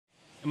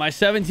Am I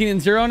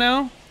 17-0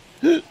 now?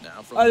 I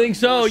think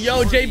so.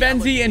 Yo, Jay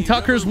Benzie and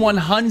Tucker's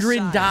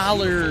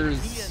 $100.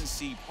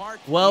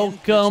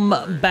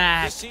 Welcome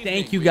back.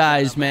 Thank you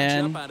guys,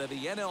 man. Out of the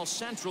NL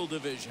Central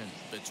Division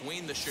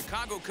between the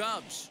Chicago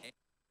Cubs.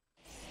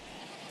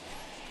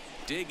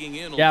 Digging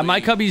in. Yeah, my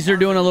Cubbies are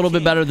doing a little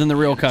bit better than the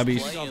real Cubbies.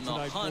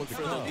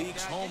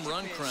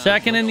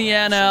 Second in the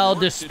NL,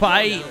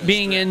 despite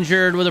being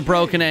injured with a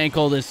broken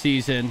ankle this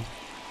season.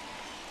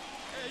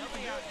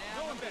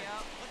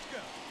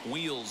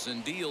 Wheels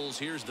and deals.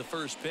 Here's the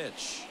first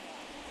pitch.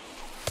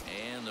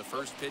 And the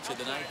first pitch of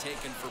the night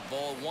taken for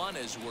ball one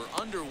as we're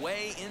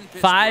underway in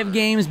Pittsburgh. 5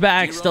 games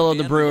back still of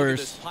the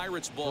Brewers.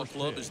 Pirates ball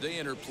club as they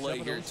enter play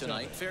here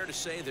tonight. Fair to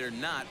say they're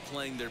not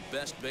playing their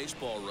best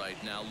baseball right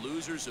now.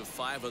 Losers of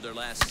 5 of their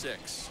last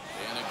 6.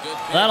 And a good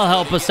pitch. That'll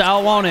help us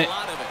out, won't it?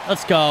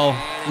 Let's go.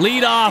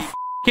 Lead off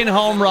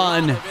home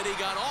run. He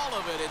got all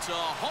of it. It's a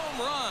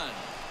home run.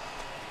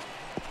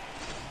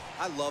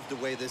 I love the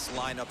way this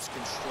lineup's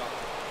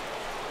constructed.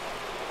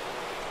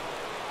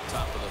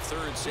 Top of the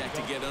third set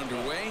to get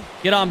underway.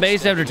 Get on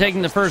base after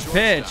taking the first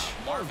pitch.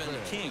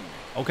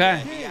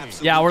 Okay.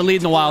 Yeah, we're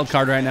leading the wild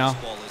card right now.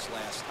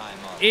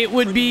 It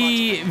would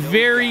be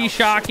very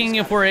shocking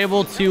if we're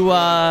able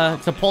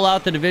to pull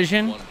out the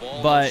division,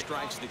 but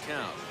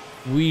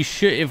we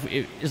should, if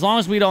as long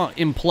as we don't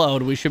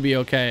implode, we should be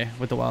okay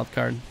with the wild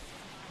card.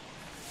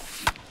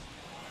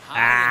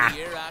 Ah.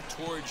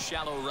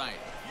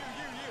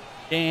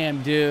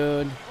 Damn,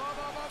 dude.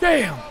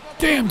 Damn.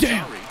 Damn.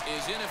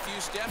 Is in a few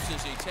steps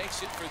as he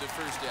takes it for the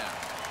first down.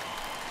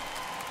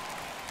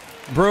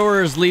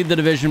 Brewers lead the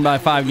division by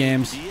 5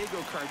 games.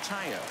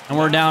 And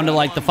we're down to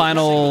like the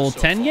final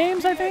 10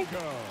 games, I think?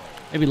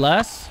 Maybe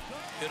less?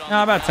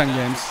 No, about 10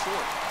 games.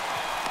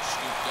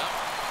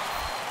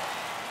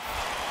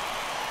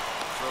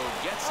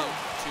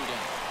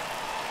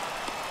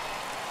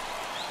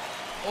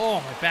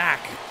 Oh, my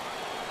back.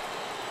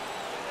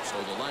 So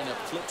the lineup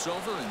flips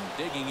over and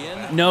digging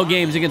in. No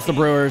games against the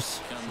Brewers.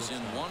 Comes in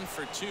 1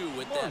 for 2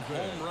 with that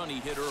home run he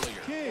hit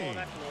earlier.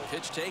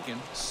 Pitch taken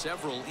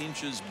several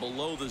inches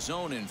below the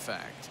zone, in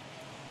fact.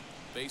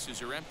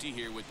 Bases are empty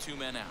here with 2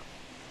 men out.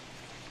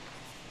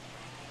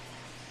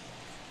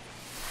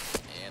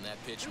 And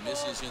that pitch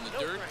misses in the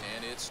dirt,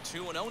 and it's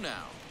 2-0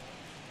 now.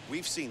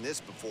 We've seen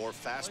this before.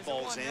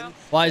 Fastballs in.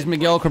 Why is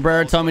Miguel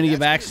Cabrera telling me to get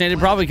vaccinated?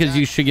 Probably because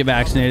you should get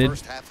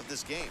vaccinated.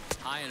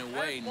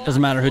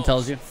 Doesn't matter who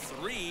tells you.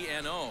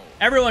 3-0.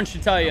 Everyone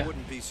should tell you.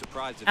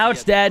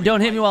 Ouch, Dad. Don't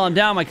hit me while I'm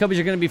down. My Cubbies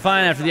are going to be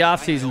fine after the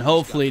offseason.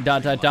 Hopefully, ...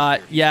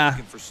 Yeah,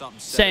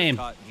 same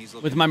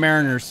with my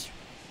Mariners.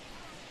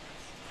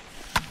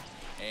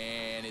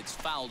 And it's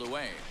fouled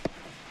away.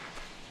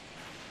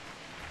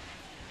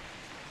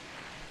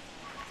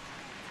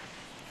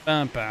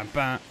 Bum, bum,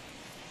 bum.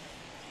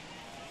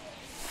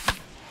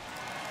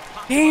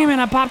 Damn it,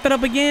 I popped it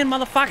up again,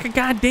 motherfucker.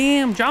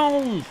 Goddamn,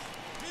 Jones.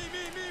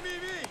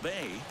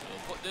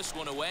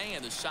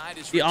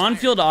 The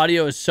on-field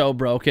audio is so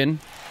broken.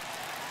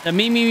 The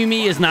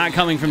me is not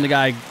coming from the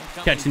guy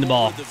catching the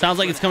ball. Sounds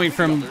like it's coming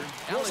from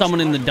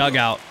someone in the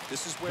dugout.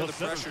 This is where the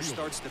pressure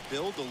starts to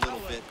build a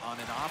little bit on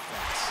an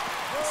offense.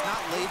 It's not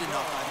late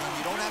enough. I mean,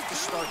 you don't have to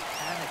start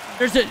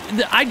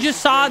panicking. I just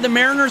saw the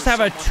Mariners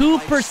have a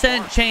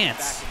 2%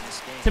 chance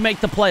to make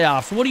the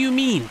playoffs. What do you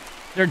mean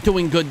they're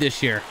doing good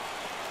this year?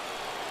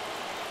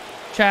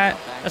 Chat,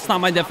 that's not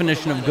my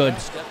definition of good.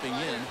 Stepping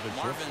in,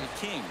 Marvin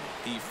King.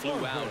 He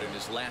flew out in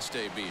his last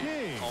AB.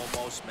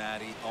 Almost,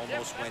 Matty.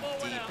 Almost went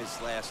deep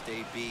his last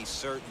AB.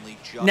 Certainly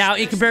just. Now,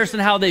 in comparison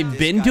to how they've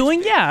been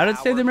doing, yeah, I'd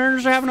say the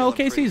Mariners are having an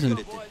okay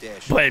season.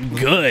 But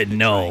good,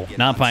 no,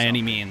 not by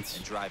any means.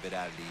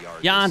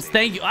 Jans,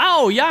 thank you.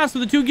 Oh, Jans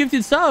with the 2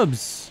 gifted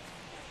subs.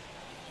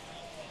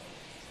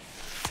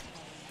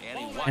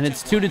 And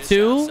it's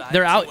 2-2.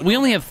 They're out. We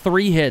only have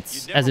 3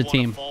 hits as a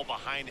team.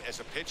 As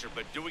a pitcher,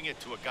 but doing it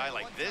to a guy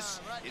like this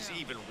is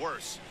even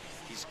worse.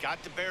 He's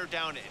got to bear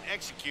down and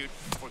execute.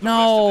 For the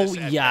no, rest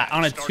of this yeah,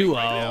 on a 2-0.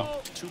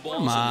 Right, 2 balls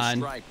Come on.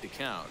 Strike to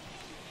count.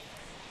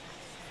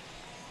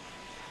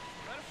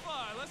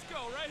 Let's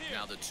go right here.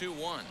 Now the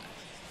 2-1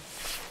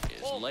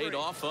 is laid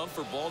off of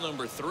for ball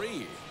number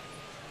 3.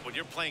 When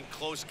you're playing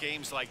close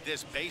games like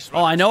this, base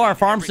oh, I know our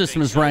farm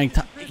system is ranked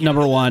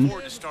 #1.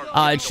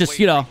 It's just,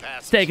 you know,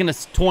 it's taken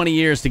us 20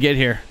 years to get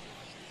here.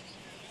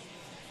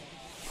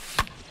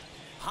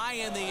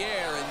 In the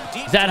air and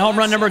deep. Is that home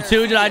run number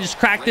 2? Did I just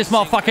crack this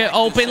motherfucker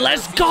open?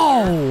 Let's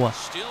go!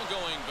 Still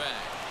going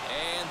back,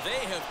 and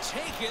they have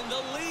taken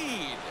the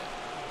lead.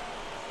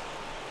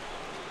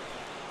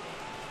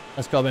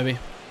 Let's go, baby.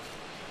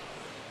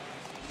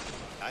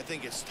 I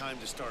think it's time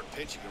to start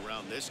pitching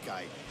around this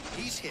guy.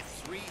 He's hit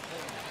 3 home runs.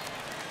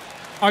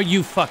 Are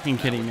you fucking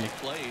kidding me?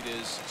 Played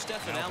is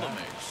Stephen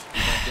Alamez.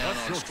 Down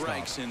on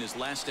strikes in his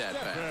last at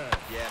bat.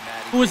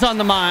 Who was on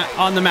the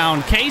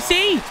mound?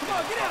 Casey?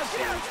 Well,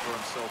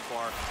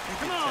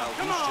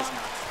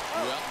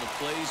 the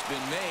play's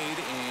been made,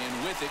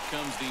 and with it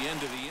comes the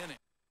end of the inning.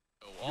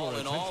 All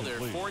in all, they're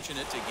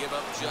fortunate to give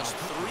up just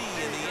 3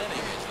 in the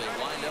inning as they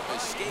wind up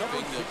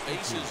escaping the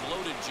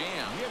bases-loaded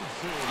jam. The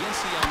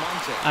NC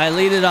I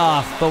lead it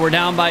off, but we're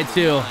down by 2.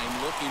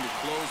 Looking to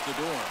close the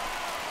door.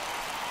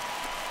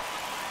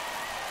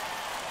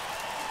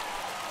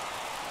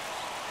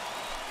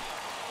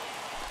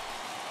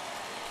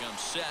 Comes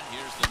set.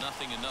 Here's the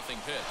 0-0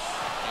 pitch.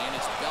 And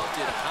it's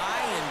belted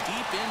high and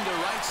deep into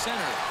right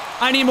center.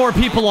 I need more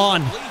people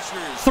on.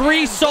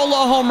 3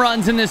 solo home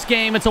runs in this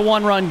game. It's a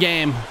 1-run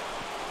game.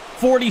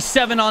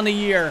 47 on the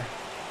year.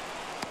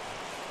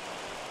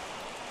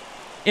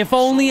 If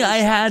only I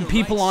had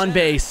people on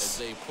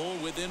base. As they pull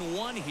within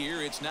 1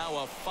 here, it's now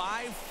a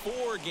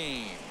 5-4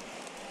 game.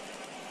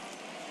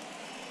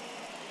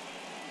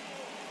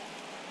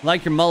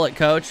 Like your mullet,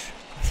 coach.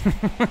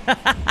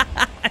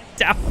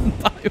 Down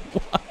by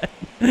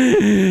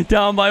 1.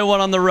 Down by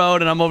 1 on the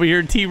road, and I'm over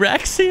here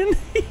T-Rexing.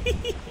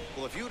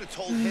 Well, if you would have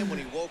told him when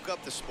he woke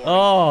up this morning,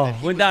 Oh,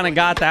 went down and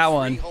got that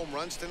one. 3 home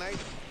runs tonight,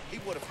 he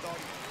would have thought.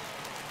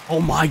 Oh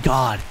my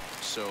God.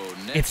 So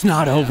It's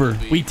not over.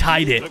 We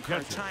tied it.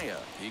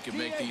 He can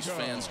make these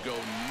fans go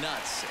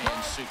nuts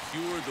and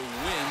secure the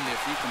win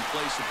if he can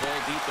place the ball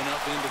deep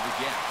enough into the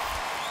gap.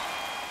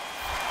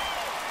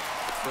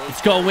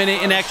 Let's go win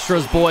it in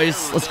extras,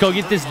 boys. Let's go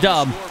get this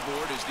dub.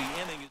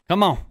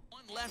 Come on.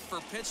 1 left for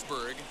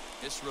Pittsburgh.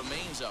 This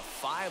remains a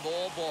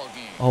 5-all ball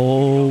game.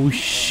 Oh,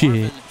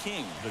 shit. Marvin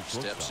King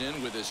steps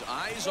in with his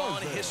eyes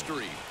on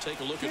history. Take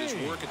a look at his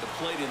work at the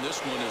plate in this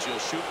one as he'll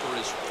shoot for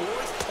his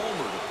 4th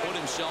homer to put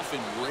himself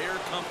in rare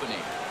company.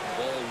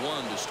 Ball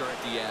 1 to start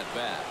the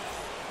at-bat.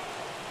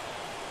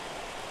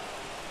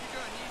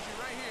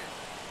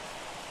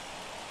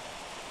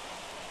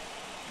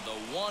 The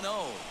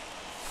 1-0.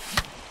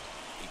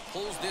 He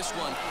pulls this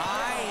one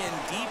high and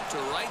deep to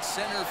right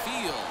center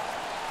field.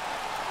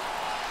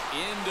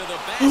 Into the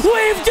basket.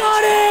 We've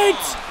done it!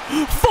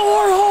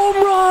 4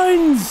 home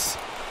runs!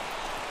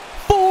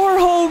 4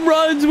 home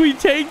runs. We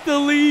take the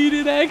lead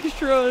in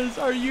extras.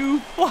 Are you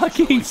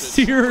fucking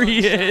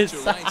serious?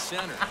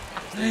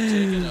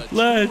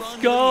 Let's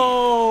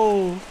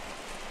go.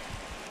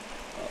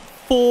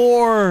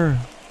 4.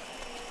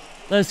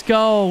 Let's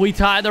go. We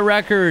tied the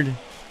record.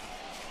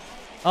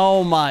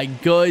 Oh my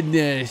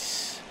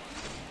goodness.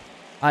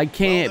 I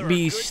can't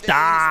be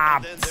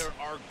stopped. And then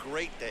there are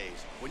great days.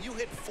 When you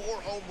hit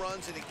 4 home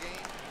runs in a game.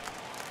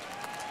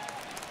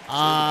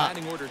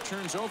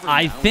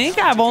 I think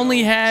I've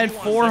only had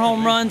 4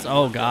 home runs.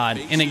 Oh God,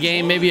 in a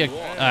game, maybe a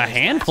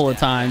handful of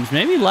times,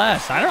 maybe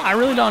less. I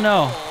really don't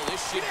know.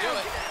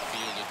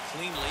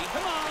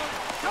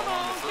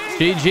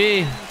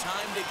 GG.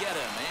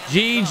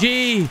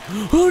 GG.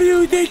 Who do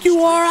you think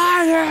you are?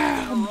 I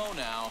am.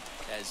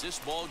 This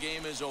ball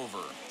game is over.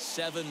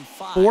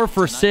 7-5. 4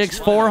 for 6,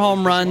 4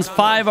 home runs,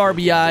 5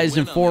 RBIs,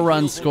 and 4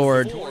 runs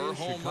scored.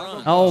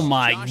 Oh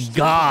my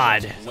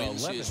God.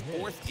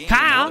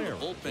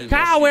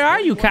 Kyle, where are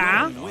you,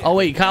 Kyle? Oh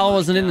wait, Kyle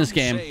wasn't in this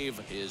game.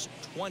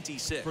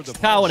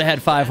 Kyle would have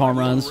had 5 home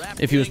runs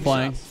if he was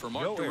playing.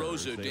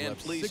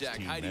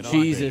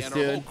 Jesus,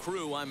 dude.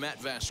 I'm Matt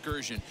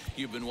Vasgersian.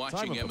 You've been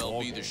watching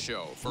MLB The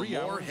Show. For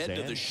more, head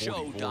to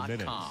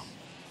theshow.com.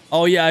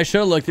 Oh, yeah, I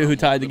should have looked at who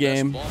tied the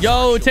game.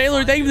 Yo,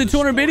 Taylor, thank you for the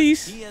 200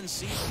 biddies.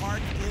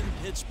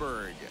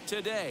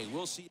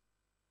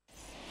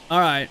 All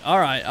right.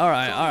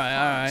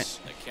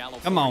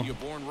 Come on.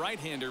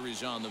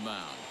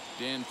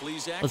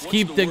 Let's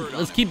keep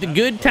the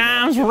good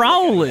times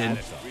rolling.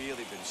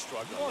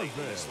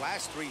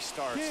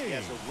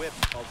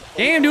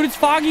 Damn, dude, it's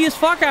foggy as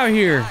fuck out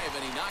here.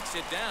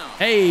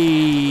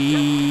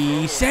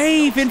 Hey,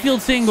 safe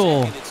infield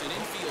single.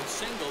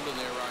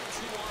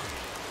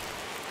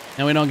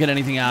 And we don't get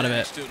anything out of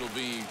it. It'll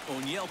be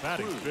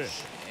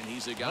Cruz, and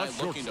he's a guy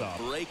looking to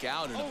break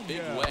out in a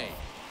big way.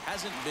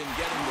 Hasn't been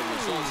getting the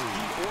results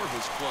he or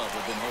his club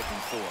have been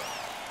hoping for.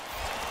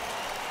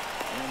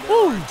 And there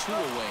are 2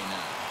 away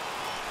now.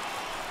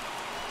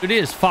 It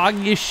is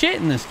foggy as shit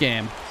in this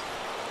game.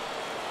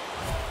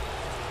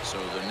 So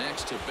the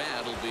next to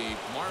bat will be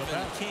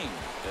Marvin King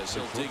as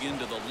he'll dig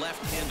into the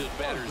left-handed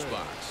batter's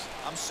box.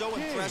 I'm so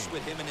impressed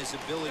with him and his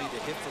ability to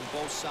hit from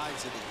both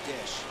sides of the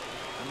dish.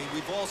 I mean,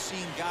 we've all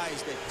seen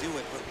guys that do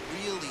it, but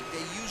really,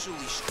 they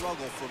usually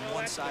struggle from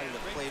one side of the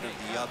plate or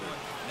the other.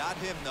 Not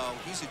him, though.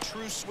 He's a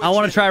true switch. I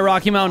want to try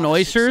Rocky Mountain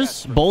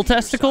oysters. Bull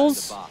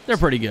testicles. They're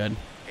pretty good.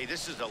 Hey,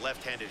 this is a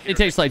left-handed It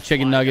tastes like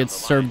chicken nuggets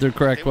served the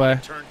correct way.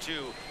 Turn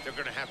 2, they're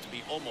going to have to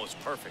be almost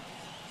perfect.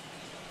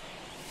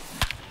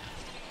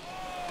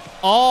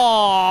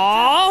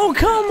 Oh,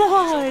 come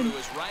on.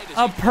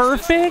 A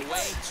perfect?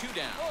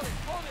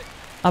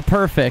 A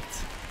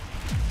perfect.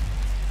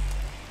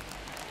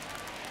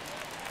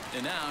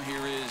 And now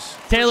here is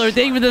Taylor,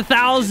 thank you for the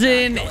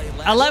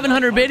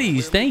 1,100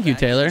 biddies. Thank you,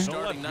 Taylor.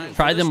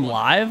 Try them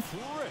live.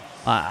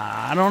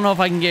 I don't know if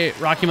I can get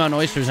Rocky Mountain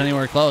oysters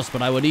anywhere close,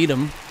 but I would eat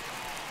them.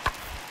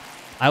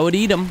 I would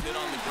eat them.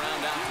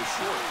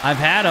 I've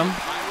had them.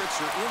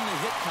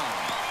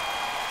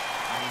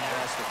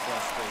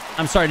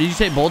 I'm sorry, did you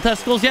say bull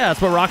testicles? Yeah,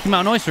 that's what Rocky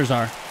Mountain oysters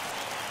are.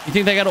 You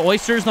think they got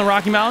oysters in the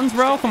Rocky Mountains,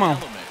 bro? Come on.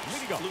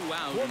 flew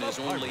out in his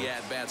only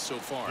at-bat so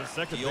far.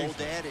 The old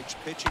adage,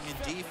 pitching and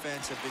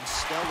defense have been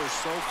stellar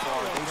so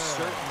far. They've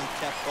certainly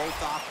kept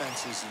both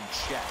offenses in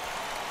check.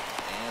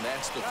 And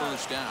that's the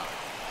first down.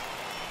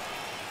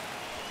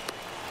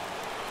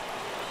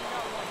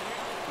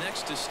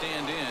 Next to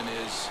stand in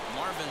is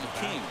Marvin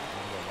King.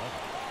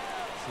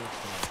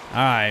 All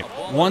right,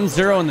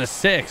 1-0 in the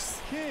 6th.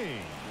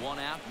 One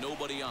out,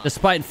 nobody on.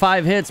 Despite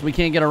 5 hits, we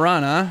can't get a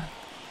run, huh?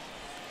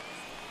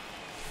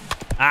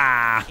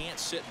 Ah. Can't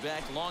sit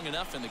back long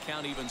enough, and the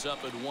count evens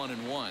up at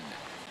 1-1.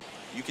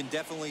 You can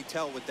definitely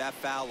tell with that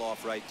foul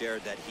off right there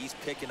that he's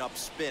picking up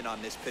spin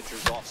on this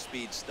pitcher's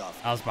off-speed stuff.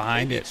 I was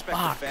behind Maybe it. Expect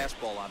Fuck. a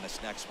fastball on this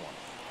next one.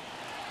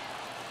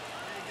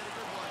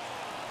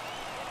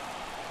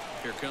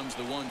 Here comes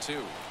the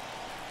 1-2.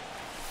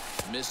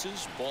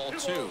 Misses, ball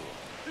 2.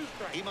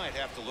 He might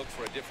have to look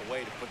for a different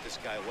way to put this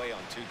guy away on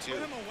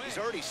 2-2. He's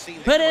already seen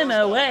the Put him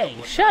curveball away.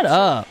 couple of Shut times, so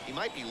up. He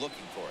might be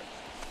looking for it.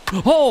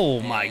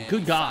 Oh, my And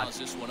good he God. fouls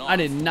this one I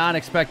did off. not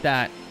expect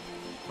that.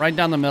 Right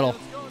down the middle.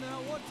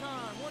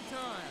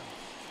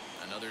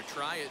 Another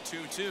try at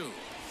 2-2.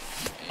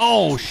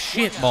 Oh,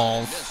 shit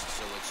balls.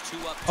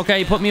 Okay,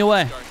 he put me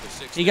away.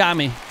 He got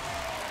me.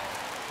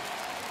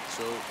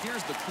 So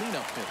here's the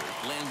cleanup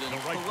hitter, Landon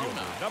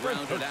Corona,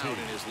 grounded out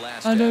in his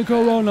last I know at-bat.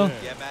 Corona.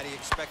 Yeah, Matty,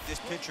 expect this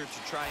pitcher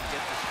to try and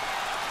get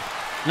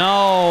this.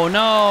 No,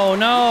 no,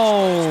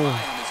 no.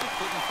 As he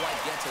couldn't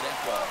quite get to that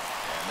ball.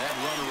 And that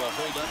runner will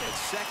hold up at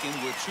second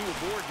with 2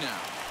 aboard now.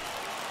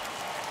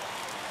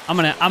 I'm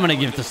gonna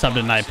give the sub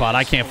to Nightbot.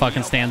 I can't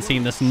fucking stand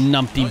seeing this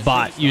numpty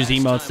bot use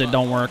emotes that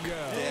don't work. And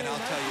I'll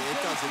tell you,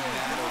 it doesn't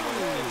matter what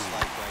it looks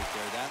like right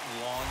there. That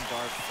long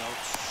dart felt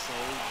so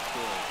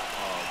good.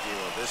 Oh,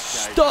 Gilo, this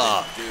guy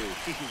Stop.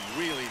 He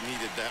really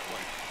needed that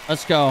one.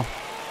 Let's go.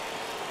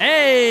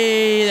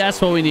 Hey, that's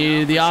what we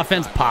needed. The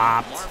offense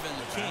popped. Marvin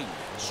King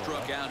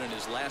struck out in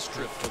his last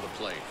trip to the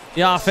plate.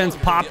 The offense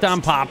popped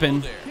on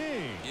popping.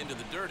 Into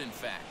the dirt, in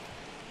fact.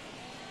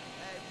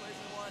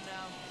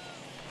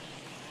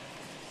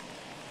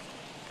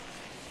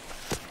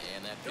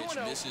 And that pitch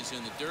misses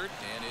in the dirt,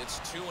 and it's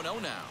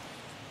 2-0 now.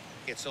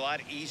 It's a lot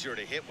easier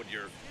to hit when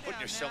you're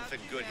putting yourself in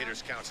good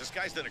hitters' counts. This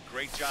guy's done a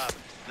great job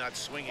not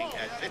swinging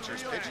at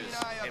pitchers' pitches.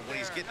 And when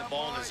he's getting the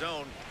ball in his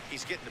zone,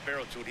 he's getting the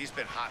barrel to it. He's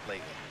been hot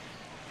lately.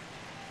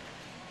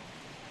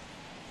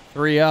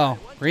 3-0.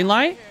 Green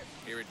light?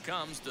 Here it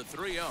comes, the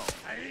 3-0.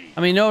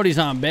 I mean, nobody's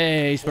on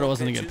base, but it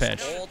wasn't a good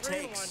pitch. All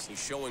takes.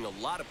 He's showing a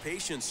lot of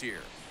patience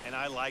here. And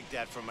I like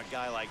that from a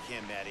guy like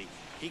him, Matty.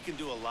 He can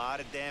do a lot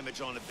of damage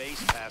on the base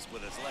pass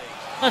with his legs.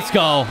 Let's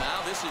go.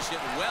 Now this is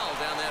hit well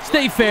down that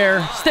Stay right fair.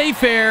 line. Stay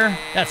fair.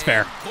 That's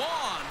fair.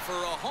 Gone for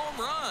a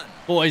home run.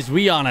 Boys,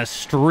 we on a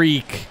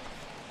streak.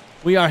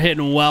 We are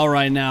hitting well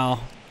right now.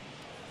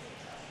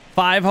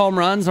 5 home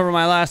runs over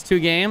my last 2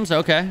 games.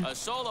 Okay. A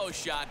solo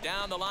shot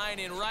down the line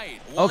in right.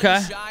 Okay.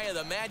 One shy of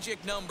the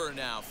magic number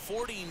now.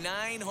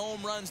 49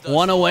 home runs.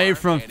 One away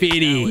from and it's now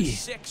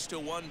 50.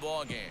 a 6-1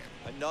 ball game.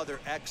 Another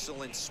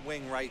excellent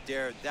swing right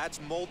there. That's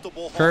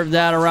multiple. Curve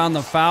that around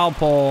the foul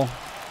pole.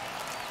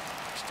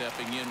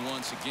 Stepping in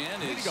once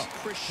again is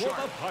Chris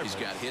Sharp. He's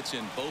got hits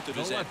in both of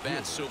his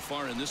at-bats so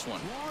far in this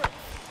one.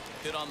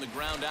 Hit on the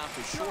ground out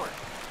to short.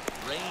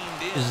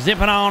 Reined in.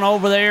 Zipping on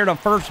over there to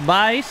first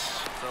base.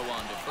 Throw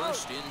on to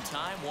first in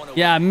time.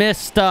 Yeah, I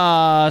missed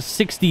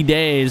 60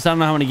 days. I don't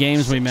know how many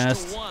games we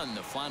missed. 6-1,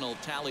 the final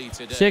tally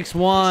today.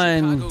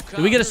 6-1. Did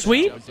we get a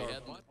sweep?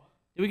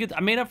 Did Did we get?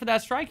 I made up for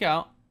that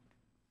strikeout.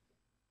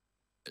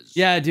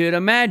 Yeah, dude.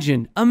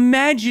 Imagine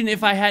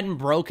if I hadn't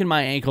broken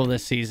my ankle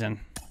this season.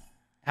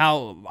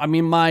 How? I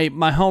mean,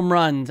 my home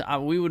runs.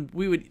 We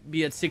would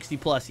be at 60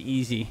 plus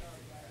easy.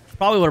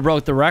 Probably would have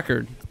broke the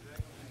record.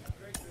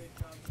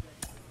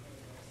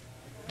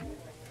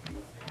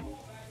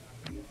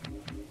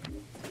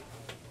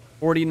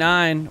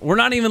 $49. We're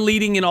not even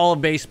leading in all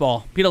of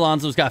baseball. Pete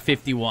Alonso's got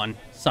 51.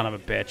 Son of a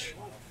bitch.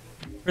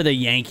 For the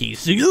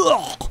Yankees.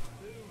 Ugh.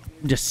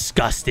 I'm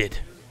disgusted.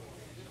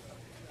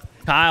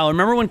 Kyle,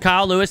 remember when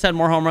Kyle Lewis had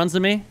more home runs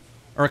than me?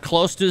 Or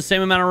close to the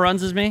same amount of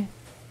runs as me?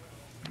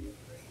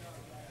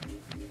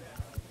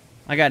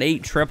 I got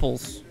 8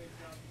 triples.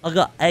 I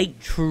got 8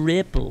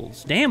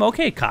 triples. Damn,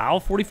 okay, Kyle.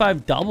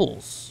 45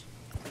 doubles.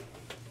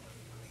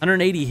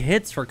 180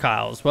 hits for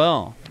Kyle as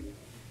well.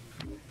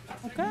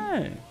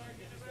 Okay.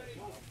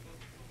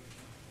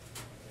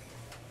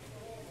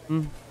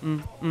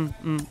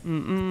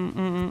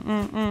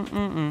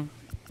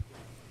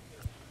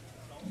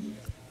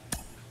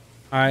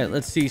 All right,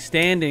 let's see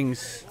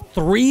standings.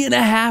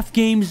 3.5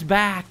 games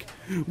back.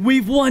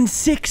 We've won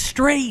 6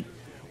 straight.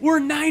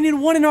 We're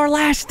 9-1 in our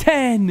last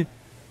 10.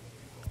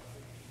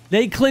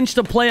 They clinched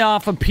a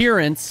playoff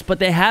appearance, but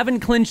they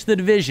haven't clinched the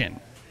division.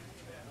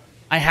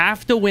 I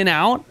have to win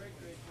out?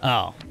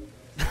 Oh.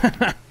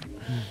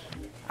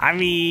 I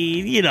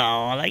mean, you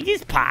know, like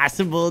it's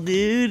possible,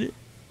 dude.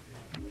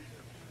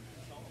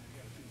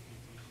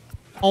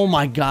 Oh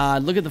my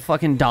God, look at the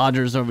fucking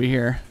Dodgers over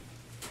here.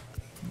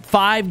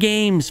 5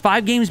 games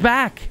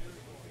back.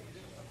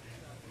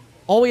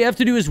 All we have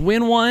to do is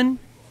win 1.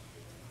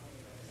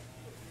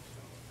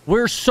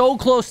 We're so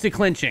close to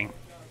clinching.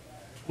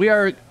 We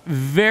are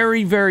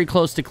very, very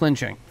close to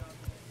clinching.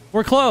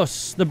 We're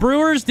close. The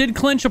Brewers did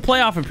clinch a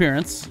playoff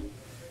appearance.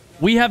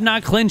 We have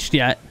not clinched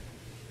yet.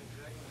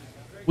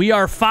 We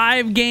are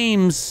 5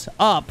 games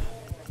up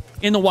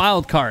in the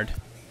wild card.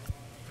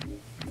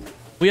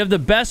 We have the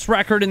best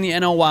record in the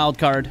NL wild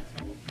card.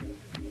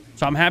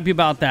 So I'm happy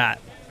about that.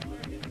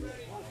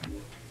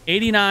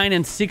 89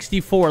 and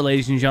 64,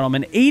 ladies and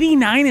gentlemen.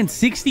 89 and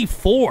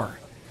 64.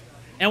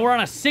 And we're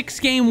on a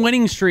 6-game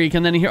winning streak.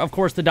 And then here, of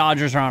course, the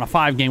Dodgers are on a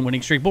 5-game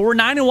winning streak. But we're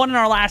 9-1 in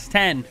our last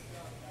 10.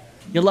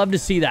 You'd love to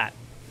see that.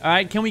 All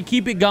right, can we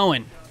keep it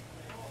going?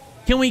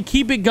 Can we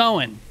keep it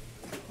going?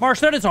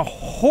 Marsh, that is a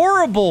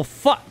horrible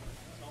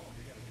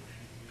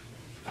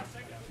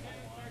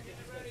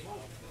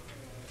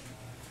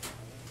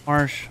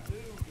Marsh,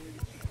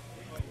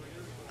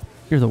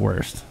 you're the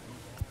worst.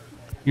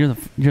 You're the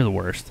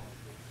worst.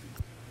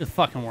 You're the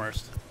fucking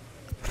worst.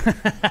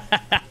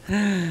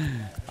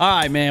 All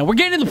right, man. We're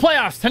getting to the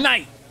playoffs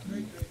tonight.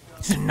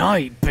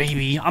 Tonight,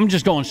 baby. I'm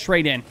just going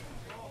straight in.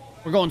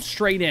 We're going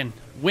straight in.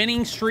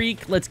 Winning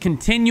streak. Let's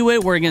continue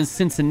it. We're against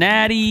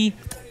Cincinnati.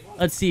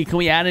 Let's see. Can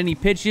we add any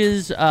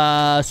pitches?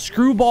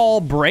 Screwball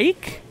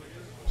break.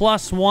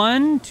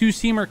 +1.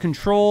 2-seamer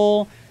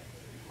control.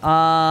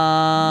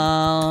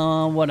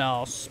 What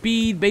else?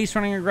 Speed, base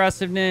running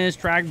aggressiveness,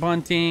 track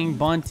bunting,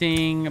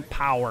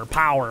 power.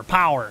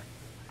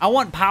 I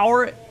want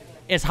power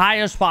as high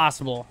as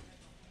possible.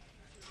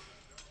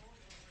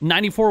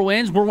 94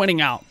 wins. We're winning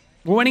out.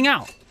 We're winning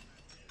out.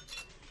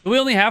 Do we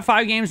only have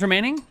 5 games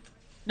remaining?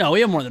 No,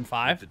 we have more than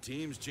 5.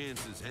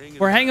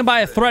 We're hanging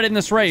by a thread in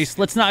this race.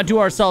 Let's not do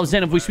ourselves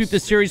in. If we sweep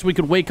this series, we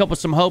could wake up with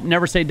some hope.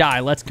 Never say die.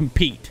 Let's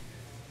compete.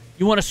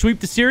 You want to sweep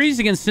the series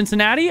against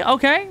Cincinnati?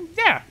 Okay.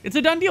 Yeah, it's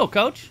a done deal,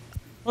 coach.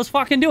 Let's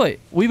fucking do it.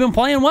 We've been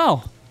playing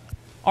well.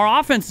 Our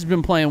offense has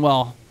been playing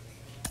well.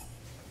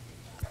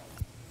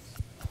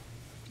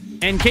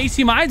 And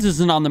Casey Mize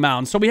isn't on the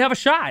mound, so we have a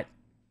shot.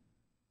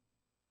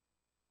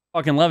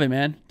 Fucking love it,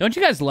 man. Don't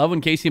you guys love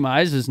when Casey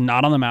Mize is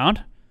not on the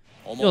mound?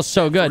 Feels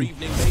so good.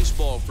 Evening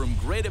baseball from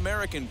Great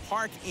American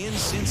Park in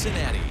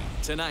Cincinnati.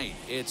 Tonight,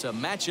 it's a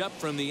matchup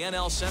from the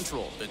NL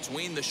Central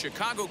between the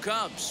Chicago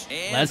Cubs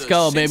and Let's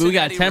go, baby. We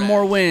got 10 Reds.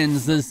 more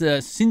wins. This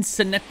is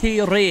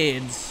Cincinnati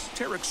Reds.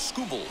 Tarek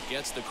Skubal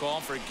gets the call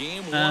for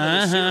game 1 of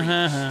the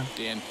series.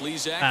 Dan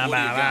Plesac, what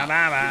do you got?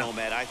 You know,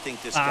 Matt, I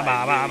think this guy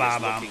really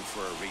is looking for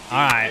a redeemer.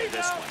 All right.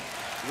 This one.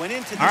 Went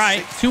into All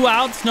right, 2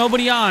 outs,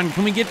 nobody on.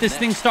 Can we get this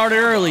thing started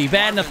early?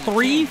 Batting a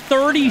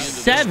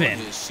 .337.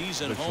 His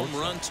season home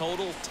run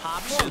total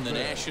tops in the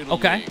National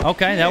Okay, League.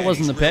 okay, that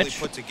wasn't the Really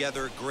pitch. put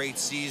together a great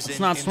season. Let's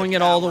not in swing the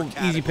at all the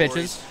power easy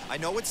categories. pitches. I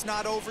know it's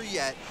not over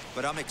yet,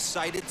 but I'm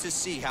excited to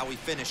see how he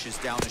finishes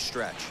down the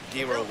stretch.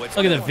 Hero, what's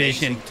Look at the been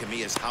vision, amazing to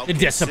me is how the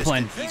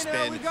discipline.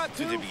 consistent he's been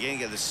to the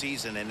beginning of the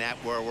season, and that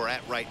where we're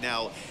at right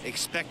now.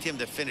 Expect him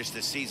to finish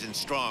the season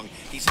strong.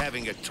 He's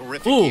having a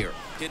terrific year.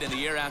 Hit in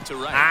the air out to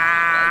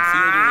right.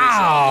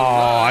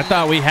 Oh, I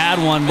thought we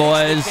had one,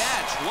 boys.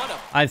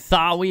 I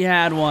thought we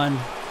had one.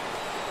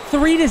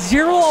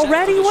 3-0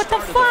 already? What the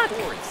fuck?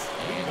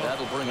 And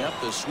that'll bring up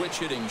the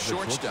switch-hitting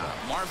shortstop,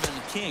 Marvin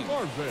King.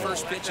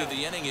 First pitch of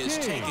the inning is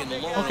taken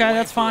low. Okay,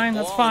 that's fine.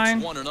 That's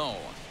fine. 1-0.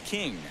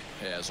 King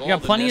has all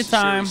got plenty the of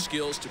time.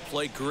 skills to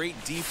play great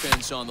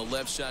defense on the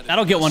left side.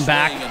 That'll get one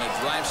back.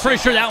 Pretty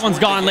sure that one's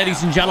gone,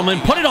 ladies and gentlemen.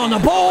 Put it on the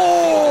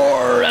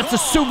board. That's a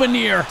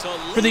souvenir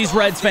for these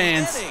Reds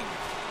fans.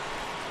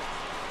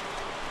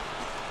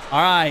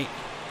 All right,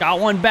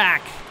 got one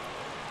back.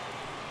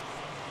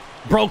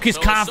 Broke his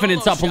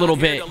confidence up a little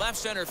bit.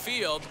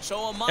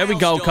 There we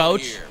go,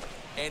 coach.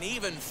 And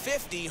even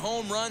 50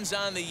 home runs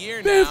on the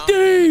year 50. now.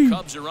 The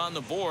Cubs are on the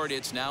board.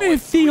 It's now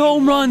 50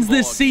 home runs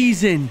this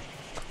season.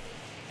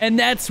 And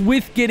that's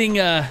with getting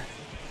a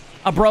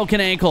broken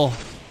ankle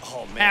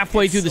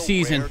halfway through the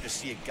season.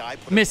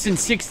 Missing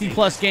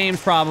 60-plus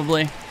games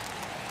probably.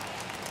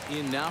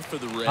 In now for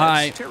the Reds. All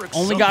right,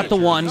 only got the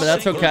one, but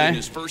that's okay.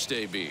 His first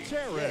AB.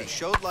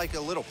 Showed like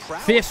a little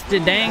prowess 50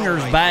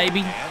 dangers,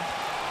 baby.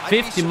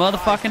 50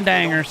 motherfucking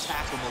dangers.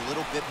 Tack him a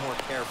little bit more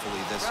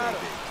carefully this AB.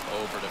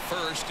 Over to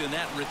first, and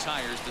that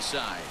retires the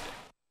side.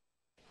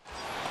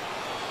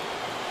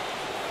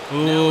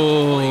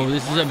 Ooh,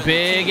 this is a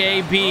big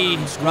AB.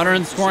 Runner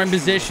in scoring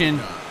position.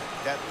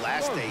 That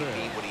last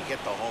AB when he hit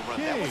the home run,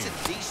 that was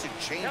a decent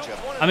changeup.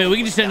 I mean, we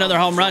can just hit another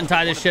home run and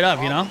tie this shit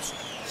up, you know?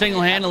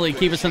 Single-handedly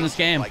keep us in this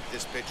game. Like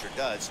this pitcher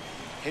does.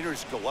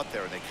 Hitters go up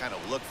there and they kind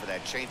of look for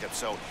that changeup,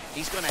 so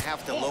he's going to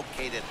have to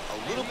locate it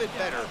a little bit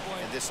better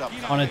in this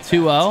upcoming. On a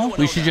 2-0,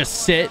 we should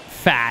just sit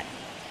fat.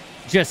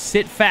 Just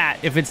sit fat.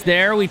 If it's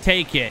there, we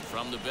take it.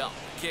 From the belt,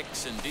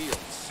 kicks and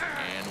deals.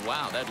 And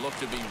wow, that looked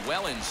to be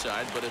well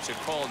inside, but it's a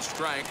called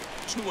strike.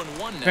 2-1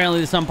 now.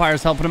 Apparently, this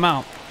umpire's helping him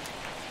out.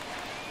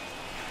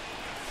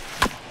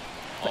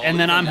 And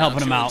then I'm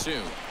helping him out.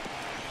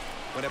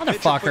 When a pitcher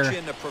puts Motherfucker. you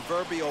in the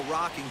proverbial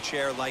rocking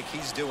chair like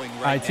he's doing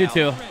All right right, now,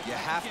 2-2. you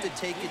have to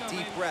take a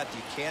deep breath.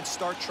 You can't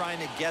start trying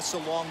to guess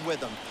along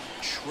with him.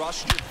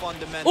 Trust your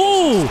fundamentals.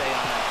 Ooh, And stay on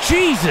that.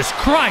 Jesus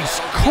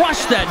Christ.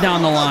 Crushed that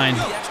down the line.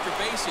 The extra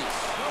bases.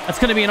 That's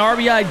going to be an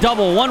RBI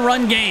double,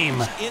 one-run game.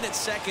 In at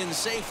second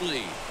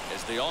safely,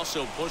 as they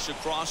also push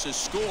across a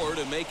score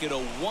to make it a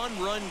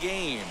one-run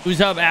game. Who's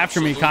up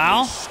after me,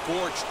 Kyle?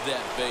 Scorched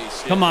that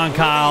base hit. Come on,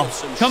 Kyle.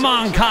 Come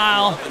on,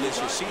 Kyle. And as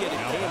you see it, it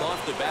came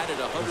off the bat at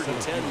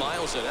 110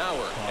 miles an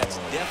hour. That's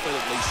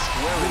definitely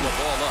squaring the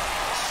ball up.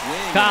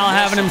 Swing Kyle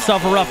having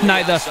himself a rough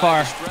night thus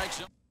far.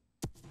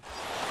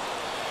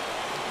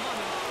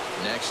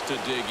 Next to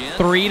dig in.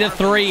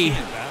 3-3.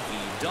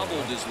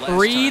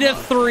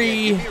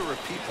 3-3.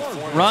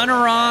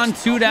 Runner on,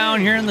 2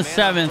 down here in the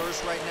 7th.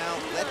 First right now,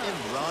 let him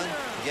run,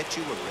 get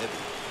you a ribbon.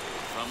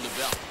 From the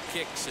belt,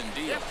 kicks and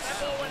deals.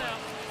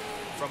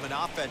 From an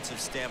offensive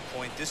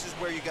standpoint, this is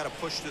where you got to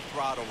push the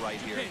throttle right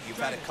here. You've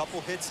had a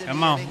couple hits in Come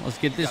the on, inning. let's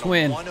get You this got a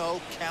win.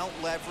 1-0 count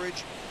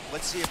leverage.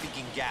 Let's see if he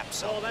can gap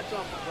some.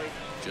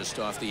 Just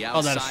off the Oh,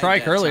 outside. that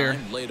strike that earlier.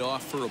 time, laid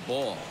off for a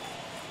ball.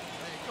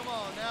 Come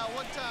on now,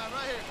 one time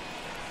right here.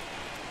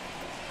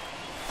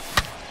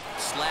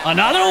 Slap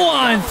Another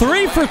one.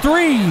 3 for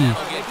 3.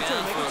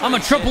 I'm a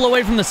triple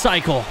away from the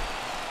cycle.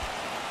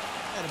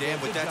 Dan,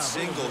 with that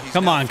single, he's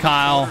Come now on,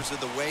 Kyle. 3/4 of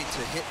the way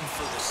to hitting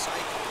for the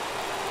cycle.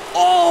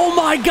 Oh,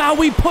 my God.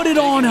 We put it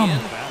on him.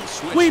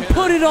 We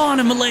put it on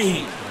him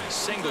late.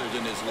 Singled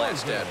in his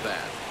last at bat.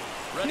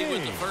 Ready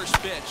with the first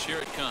pitch. Here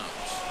it comes.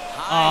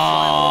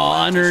 Oh,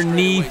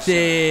 underneath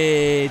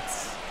it.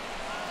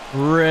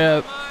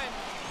 Rip.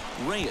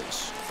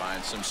 Reyes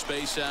finds some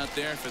space out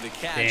there for the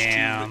catch.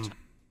 Damn.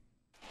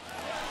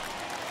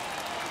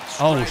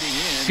 Oh,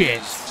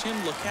 shit.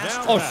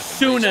 Oh,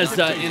 soon as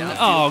the...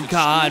 Oh,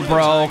 God,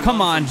 bro. Come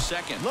on.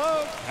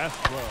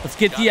 Let's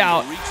get the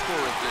out. Reach for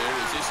it there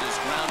as this is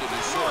grounded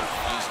to short.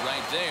 He's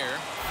right there.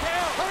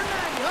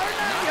 Not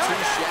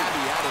too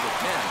shabby out of the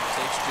pen.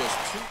 Takes just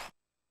 2.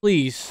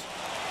 Please.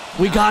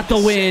 We got the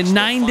win.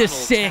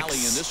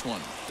 9-6.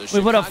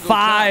 We put up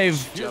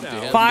 5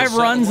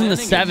 runs in the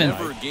 7th.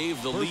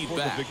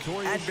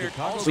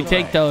 We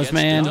take those,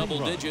 man.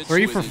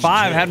 3 for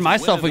 5. Had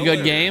myself a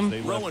good game.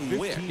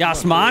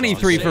 Yasmani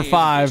 3 for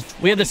 5.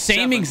 We had the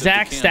same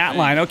exact stat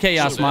line. Okay,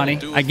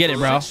 Yasmani. I get it,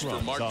 bro.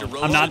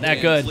 I'm not that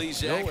good.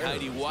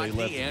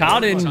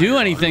 Kyle didn't do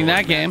anything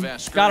that game.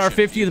 Got our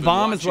 50th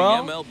bomb as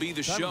well.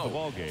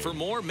 For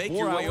more, make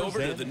your way over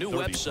to the new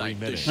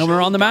website. And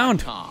we're on the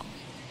mound. All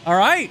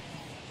right.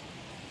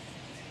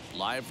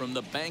 Live from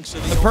the banks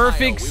of the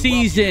perfect Ohio,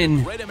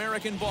 season Great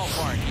American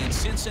Ballpark in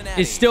Cincinnati.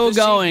 is still This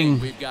going.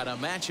 evening, we've got a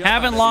matchup Haven't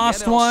out of the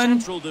lost NL one.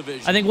 Central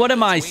Division I think, what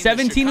am I, between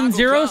the 17-0,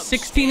 Chicago Cubs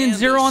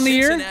 16-0 on the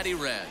year? Cincinnati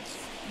Reds.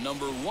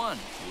 Number 1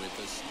 with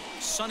the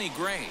Sonny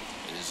Gray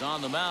is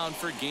on the mound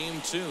for game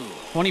 2.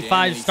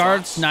 25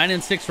 starts,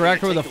 9-6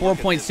 record with a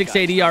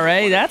 4.68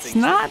 ERA. That's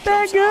not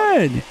that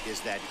good. Is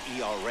that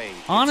ERA?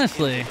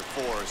 Honestly.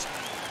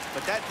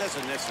 But that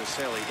doesn't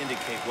necessarily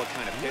indicate what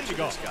kind of pitcher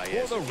this guy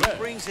is. If he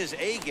brings his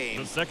A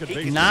game, he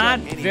can Not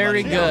shut anybody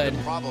very down. good.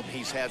 The problem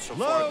he's had so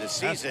far this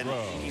season,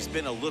 he's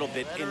been a little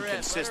bit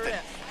inconsistent.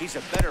 He's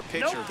a better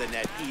pitcher than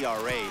that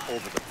ERA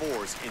over the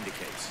 4s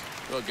indicates.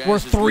 Well, guys, We're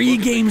as we 3 look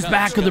at the games Cubs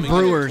back of the coming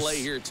into Brewers. play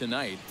here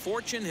tonight,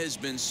 fortune has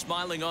been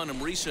smiling on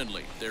them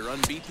recently. They're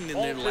unbeaten in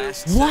their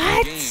last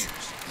What? 7 games.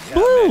 Yeah,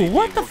 Blue, Matty,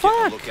 what the we're getting a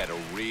fuck? Look at a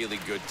really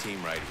good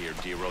team right here,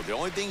 D-Row. The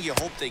only thing you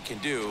hope they can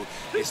do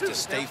is to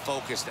stay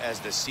focused as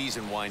the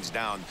season winds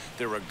down.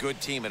 They're a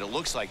good team, and it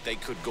looks like they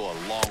could go a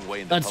long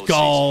way in the Let's postseason.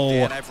 go.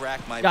 Dan, I've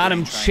racked my Got brain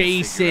him trying to figure out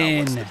what's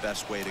chasing. the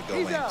best way to go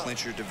in.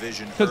 Clinch your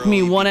division Took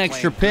me early, one be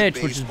extra playing good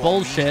pitch, which is baseball,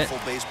 bullshit. meaningful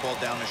baseball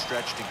down the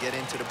stretch to get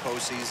into the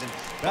postseason.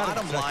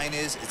 Bottom line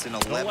is, it's an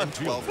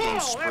 11-12 game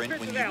sprint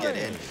when you get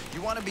in.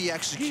 You want to be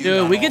executing.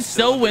 Dude, on we all could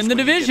still win the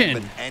cylinders when you get in,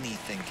 division. But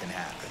anything can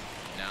happen.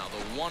 Now the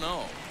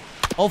 1-0.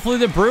 Hopefully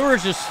the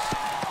Brewers just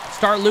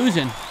start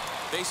losing.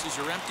 Bases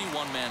are empty,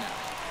 1 man out.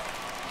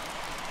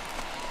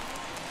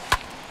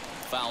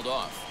 Fouled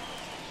off.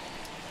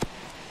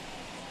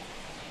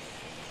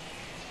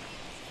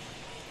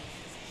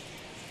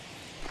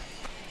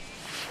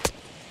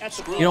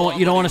 You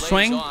don't want to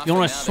swing? You don't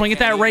want to swing at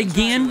that right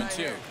again?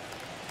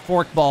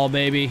 Fork ball,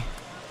 baby.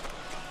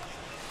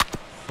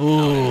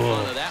 Ooh.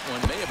 What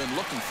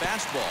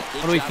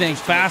do we think?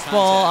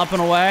 Fastball up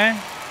and away?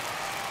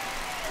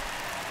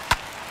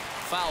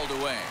 Fouled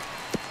away.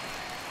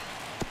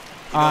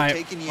 You know, All right,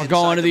 taking you we're inside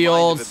going to the mind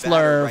old of a batter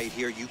slurve. right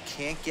here, you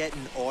can't get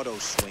in auto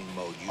swing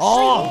mode. You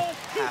Oh.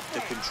 still have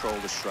to control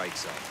the strike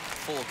zone.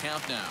 Full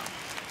count now.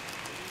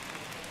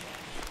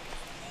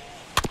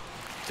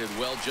 Did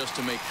well just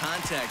to make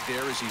contact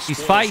there as He's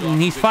squares fighting, off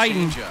he's the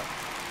fighting. changeup.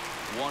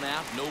 1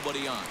 out,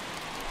 nobody on.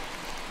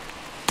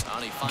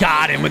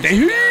 Got him with the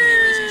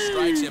As he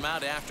strikes him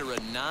out after a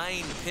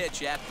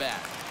 9-pitch at bat.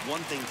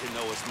 One thing to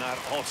know is not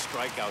all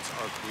strikeouts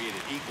are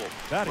created equal.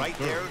 Right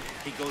there,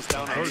 he goes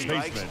down on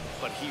strikes,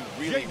 but he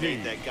really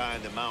made that guy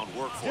on the mound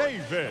work for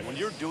it. And when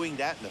you're doing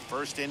that in the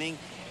first inning,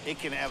 it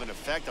can have an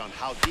effect on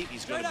how deep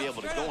he's going to be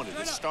able to go into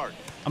this start.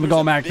 I'm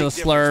going back to the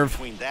slurve.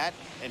 Between that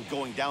and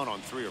going down on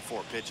 3 or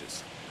 4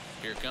 pitches.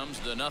 Here comes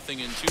the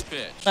 0-2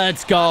 pitch.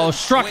 Let's go.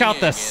 Struck out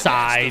the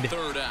side.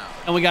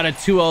 And we got a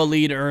 2-0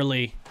 lead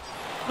early.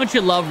 Don't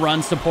you love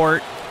run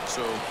support?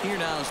 So here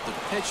now is the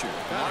pitcher,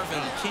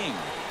 Marvin King.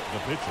 The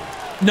pitcher.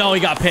 No, he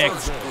got picked.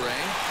 First, Gray.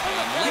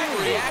 And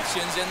late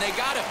reactions, and they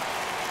got him.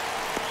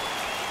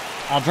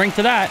 I'll drink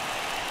to that.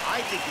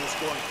 I think he was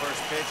going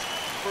first pitch,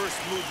 first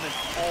movement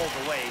all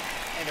the way,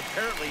 and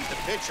apparently the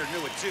pitcher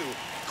knew it too.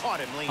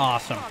 Caught him leaning.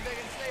 Awesome. Come on,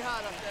 Biggin, stay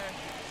hot up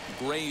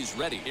there. Gray's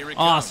ready. Here it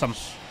Awesome.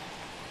 comes.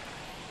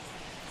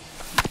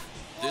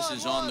 This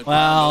is on the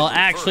Well, ground.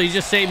 actually,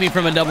 just saved me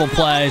from a double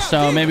play,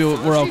 so maybe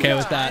we're okay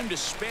with that. Time to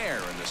spare,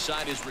 and the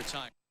side is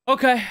retired.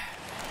 Okay.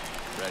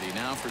 Ready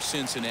now for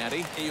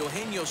Cincinnati,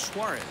 Eugenio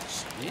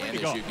Suarez. And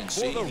as you can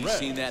see, he's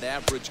seen that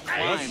average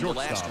climb the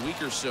last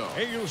week or so.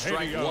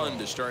 Strike one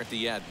to start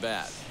the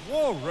at-bat.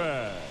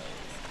 Suarez.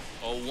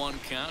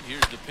 0-1 count.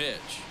 Here's the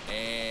pitch.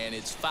 And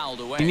it's fouled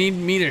away. You need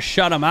me to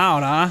shut him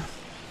out, huh?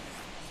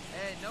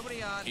 Hey,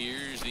 nobody on.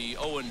 Here's the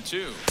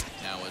 0-2.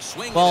 Now a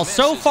swing. Well, and a miss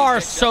so as he far,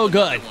 picks so up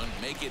another good. one.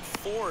 Make it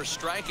 4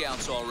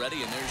 strikeouts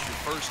already, and there's your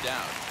first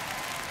out.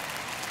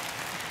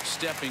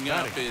 Stepping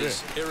up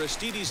is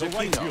Aristides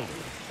Aquino.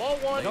 Ball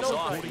one, He's no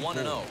off strike.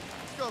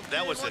 1-0.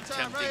 That was a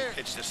tempting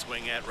pitch to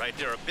swing at right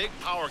there. A big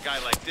power guy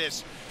like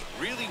this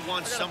really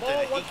wants something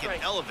that he can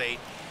elevate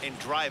and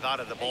drive out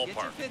of the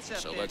ballpark.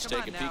 So let's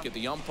take a peek at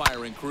the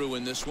umpiring crew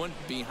in this one.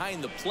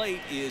 Behind the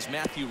plate is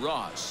Matthew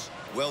Ross.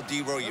 Well,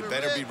 D-Row, you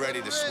better be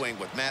ready to swing.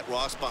 With Matt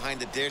Ross behind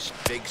the dish,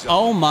 big zone.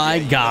 Oh, my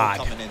God.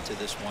 Coming into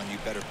this one, you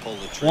better pull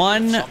the trigger.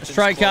 One Something's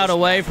strikeout close,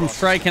 away Matt from Ross is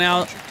striking gonna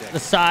out punch your the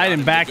deck. side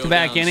and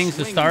back-to-back innings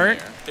to start.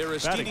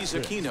 Aristides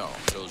Aquino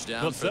goes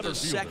down for the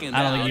second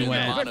I don't think out he in the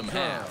went. bottom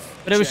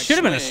half. But it should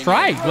have been a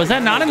strike. Was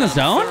that not in the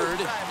zone?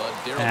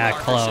 Yeah,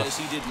 close. Says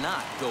he did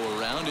not go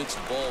around. It's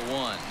ball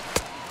one.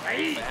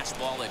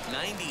 Fastball at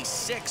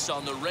 96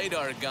 on the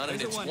radar gun,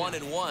 and it's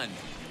 1-1.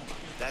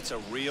 That's a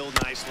real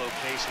nice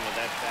location with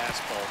that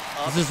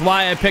fastball. This is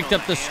why I picked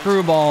up the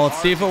screwball.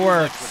 Let's see if it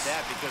works. With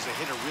that, because a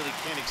hitter really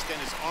can't extend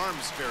his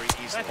arms very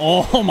easily.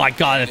 Oh, my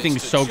God. That thing's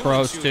It's so the 2-2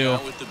 gross, too.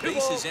 now with the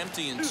bases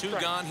empty and 2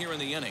 gone here in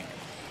the inning.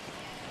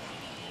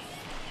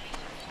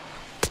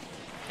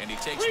 And he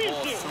takes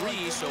ball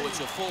 3, so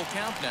it's a full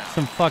count now.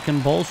 Some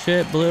fucking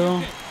bullshit, Blue.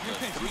 The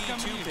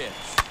 3-2 pitch.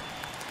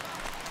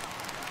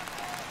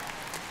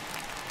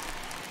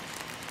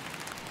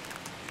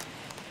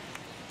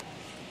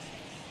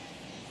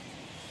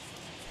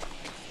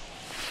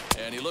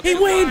 And He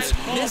wins.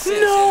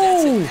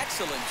 No.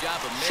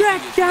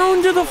 Check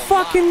down to the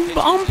fucking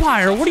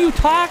umpire. What are you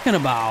talking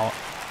about?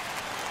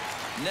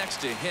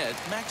 Next to hit,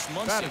 Max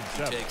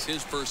Muncy takes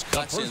his first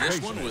cuts in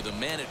this one with a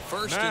man at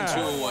first and 2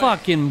 away.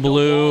 Fucking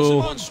Blue.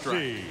 No balls and 1 strike.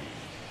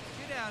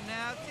 2 down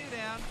now, 2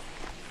 down.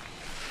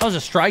 That was a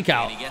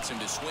strikeout. And he gets him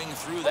to swing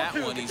through that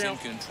one. He's in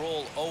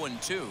control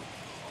 0-2.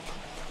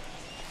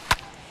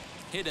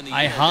 Hit in the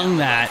I air hung down the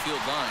that. right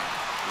field line.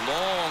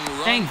 Long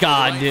run Thank for the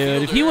God, right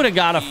dude. If he fielder. would have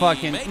got a He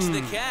fucking... makes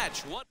the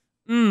catch. What?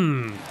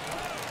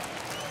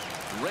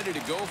 Ready to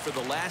go for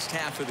the last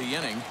half of the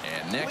inning.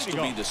 And next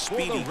will be the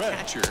speedy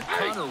catcher,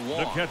 Connor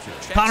Wong.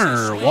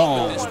 Connor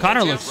Wong.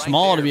 Connor looks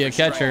small to be a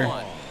catcher.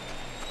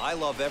 I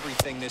love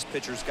everything this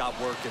pitcher's got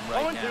working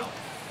right now.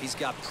 He's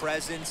got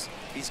presence.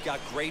 He's got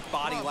great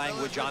body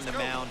language on the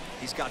mound.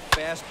 He's got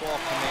fastball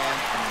command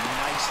and a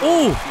nice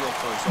feel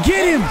for his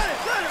Get him!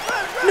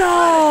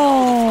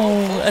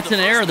 No! That's an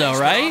error, though,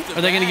 right? Or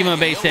are they going to give him a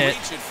base hit?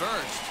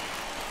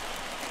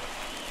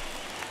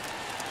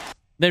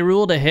 They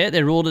ruled a hit?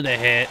 They ruled it a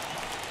hit.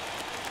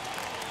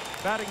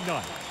 Batting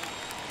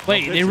ninth.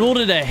 Wait, they ruled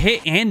it a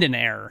hit and an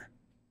error.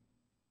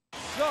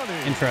 Sonny.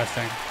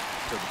 Interesting.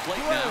 To the plate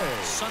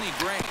now, Sonny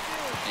Gray.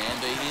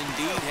 And they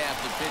indeed have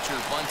the pitcher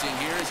bunting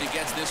here as he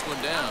gets this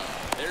one down.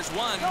 There's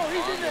one on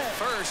the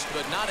first,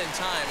 but not in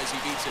time as he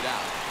beats it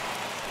out.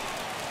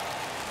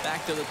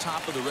 Back to the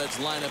top of the Reds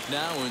lineup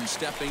now, and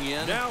stepping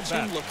in,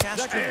 Tim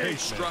LeCastro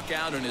struck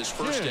out in his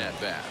first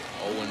at-bat.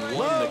 0-1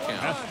 the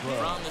count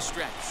from the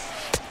stretch.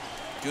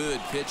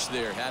 Good pitch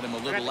there, had him a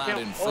little out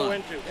in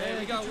front. Hey,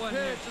 we got one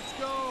here. Let's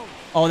go.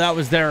 Oh, that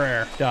was their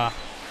error. Duh.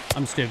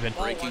 I'm stupid.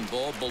 Breaking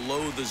ball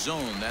below the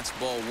zone. That's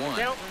ball 1.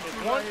 Here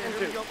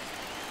we go.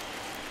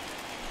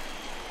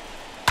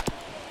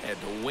 Had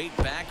to wait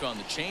back on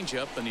the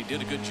changeup, and he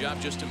did a good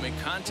job just to make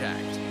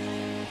contact.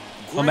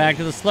 Come back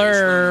to the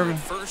slurve.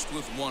 First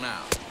with 1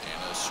 out.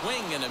 And a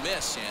swing and a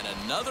miss, and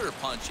another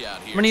punch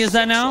out here. How many is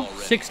that now?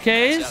 Already. 6 Ks?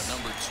 That's out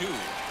number 2.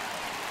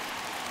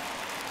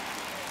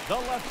 The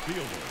left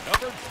fielder,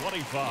 number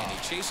 25. And he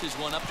chases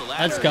one up the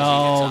ladder. Let's as he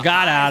go. hits a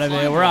Got high out of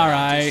fly it. We're ball all to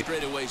right.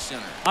 straightaway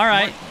center. All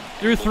right.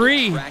 Through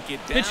 3. Track it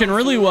down Pitching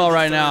really forward well to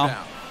right third now.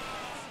 out.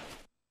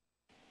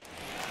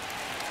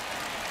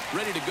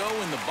 Ready to go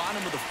in the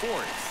bottom of the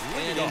 4th.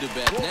 And into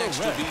bed next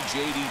will be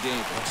J.D.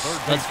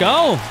 Davis. Let's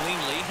go.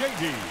 Cleanly.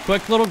 J.D.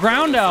 Quick little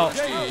ground out.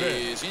 First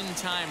is in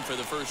time for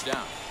the first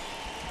out.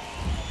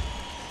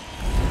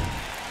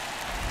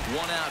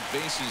 1 out,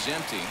 bases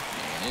empty.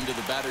 And And into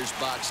the batter's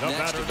box The next,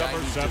 batter, a guy number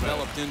who's 7.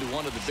 developed into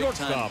one of the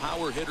big-time Shortstop,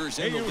 power hitters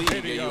in the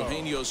league,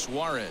 Eugenio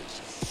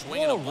Suarez.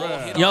 Swinging a ball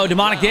hit Yo, on the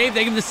Demonic ground. Dave,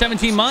 they give him the 17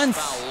 This is months.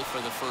 foul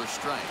for the first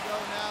strike. Go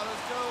now,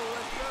 let's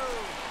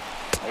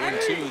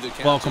go, 0-2, the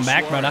count Welcome to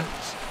back, brother.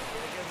 Suarez.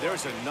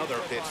 There's another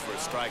pitch for a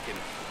strike, and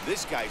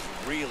this guy's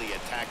really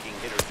attacking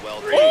hitters well.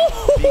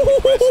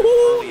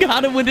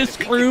 Got him with a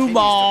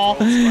screwball.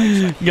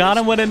 Got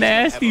him with a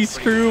nasty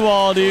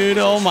screwball, dude.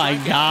 Oh my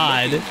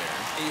God.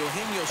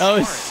 That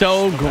was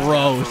so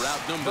gross.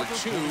 Route number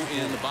 2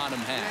 in the bottom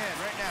half.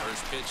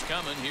 First pitch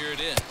coming. Here it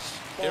is.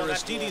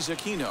 Aristides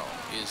Aquino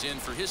is in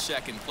for his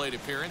second plate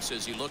appearance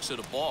as he looks at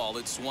a ball.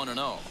 It's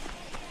 1-0.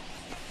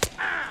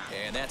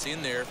 And that's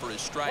in there for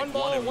his strike.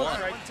 1-1. One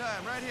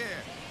time, right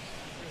here.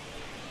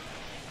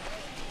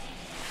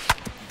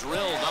 Drilled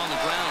on the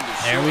ground.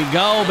 There we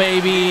go,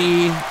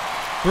 baby.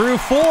 Through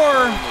 4.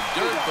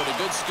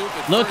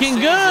 Looking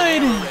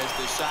good.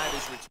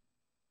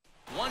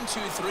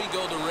 1-2-3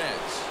 go the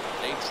Reds.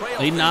 They trail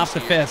Leading off the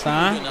fifth,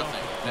 huh? 2-0.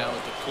 Now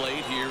at the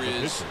plate here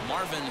is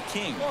Marvin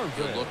King.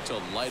 He'll look to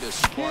light a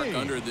spark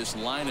under this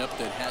lineup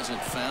that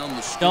hasn't found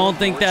the score. Don't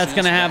think that's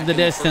going to have the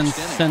distance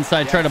since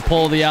I try to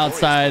pull the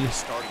outside.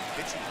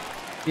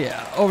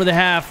 Yeah, over the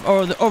half,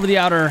 over the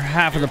outer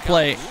half of the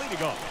plate.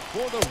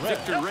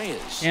 Victor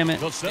Reyes. Damn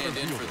it. And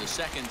in for the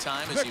second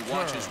time as he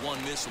watches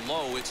one miss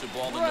low. It's a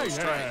ball and no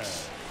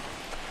strikes.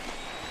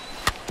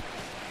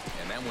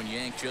 And that one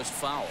yanked just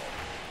foul.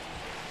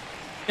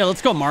 Yeah,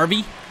 let's go,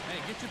 Marvy. Hey,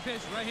 get your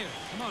pitch right here.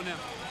 Come on now.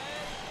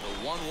 The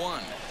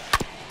 1-1.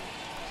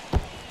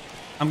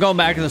 I'm going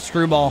back to the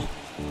screwball.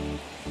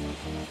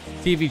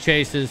 See if he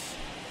chases.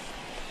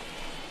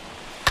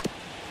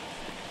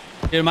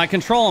 Dude, my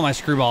control on my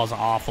screwball is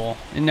awful.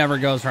 It never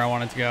goes where I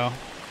want it to go.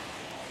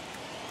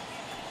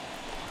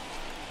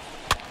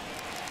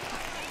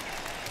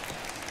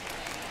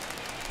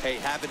 Hey,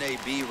 having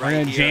AB right We're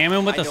gonna here, jam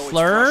him with I a know it's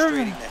slurve.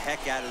 frustrating the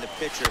heck out of the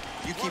pitcher.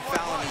 You keep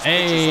fouling these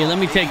Hey, pitches let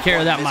me off, take maybe care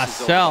of one that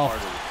misses over the myself.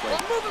 heart of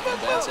the plate.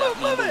 And that's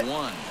out number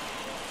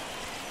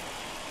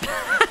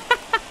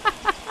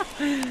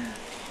 1.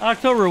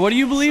 October, what do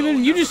you believe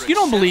in? You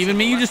don't believe in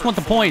me. You just want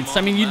the points.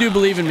 I mean, you do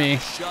believe in me.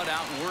 Shut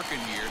out working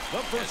here.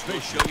 We'll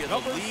show you the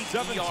league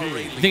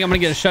ERA. You think I'm gonna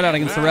get a shutout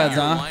against the Reds,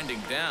 huh?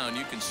 Winding down,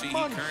 you can see he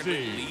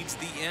currently leads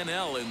the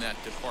NL in that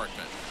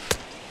department.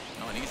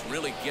 Oh, and he's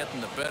really getting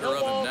the better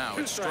of him now.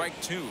 It's strike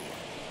 2.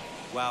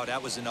 Wow,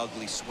 that was an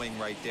ugly swing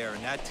right there,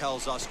 and that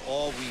tells us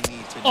all we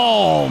need to know.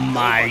 Oh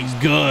my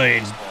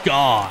good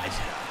God.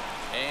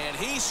 And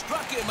he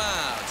struck him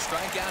out.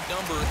 Strikeout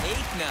number 8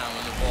 now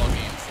in the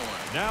ballgame for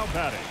him. Now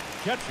batting,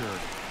 catcher,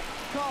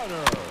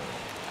 Connor.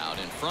 Out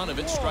in front of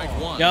it, strike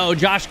 1. Yo,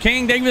 Josh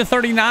King, thank you for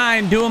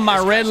 39, doing my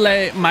red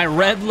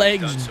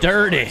legs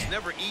dirty. It's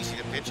never easy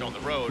to pitch on the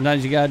road.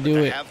 Sometimes you gotta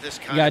do it.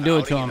 You gotta do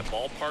it to him. A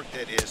ballpark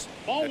that is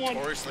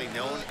notoriously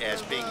known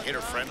as being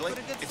hitter friendly.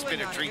 It's been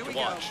a treat to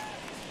watch.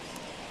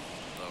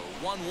 The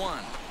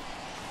 1-1.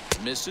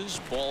 Misses,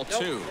 ball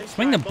 2.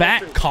 Swing the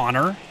bat,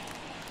 Connor.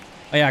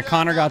 Oh yeah,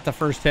 Connor got the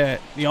first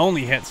hit. The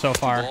only hit so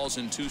far. Balls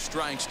and 2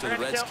 strikes to the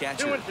Reds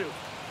catcher.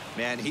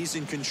 Man, he's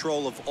in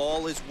control of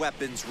all his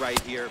weapons right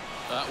here.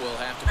 We'll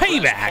have to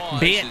Payback, press pause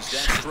bitch. as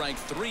that's strike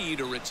 3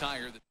 to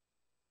retire.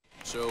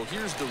 So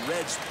here's the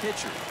Reds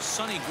pitcher,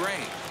 Sonny Gray,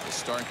 to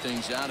start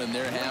things out in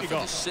their half of the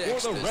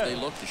 6th as they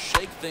look to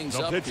shake things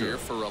up here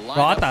for a lineup.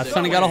 Oh, I thought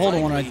Sonny got a hold of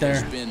one right there.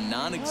 Has been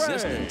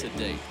non-existent to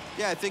date.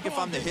 Yeah, I think if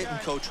I'm the hitting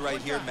coach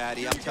right here,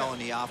 Matty, I'm telling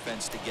the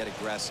offense to get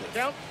aggressive.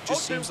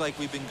 Just seems like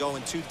we've been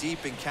going too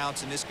deep in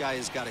counts, and this guy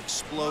has got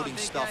exploding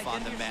stuff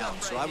on the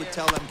mound. So I would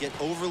tell them get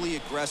overly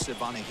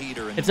aggressive on a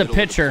heater. In It's the a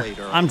middle of the pitcher. plate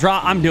early.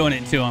 I'm doing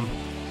it to him.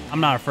 I'm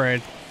not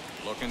afraid.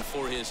 Looking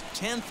for his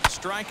 10th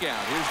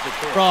strikeout. Here's the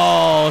pitch.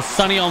 Bro,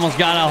 Sonny almost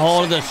got a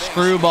hold of the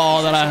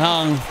screwball that I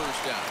hung.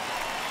 First out.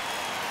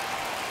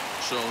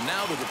 So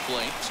now to the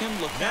plate, Tim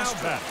Now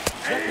LeCastro, batting,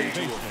 hoping to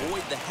second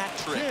avoid the hat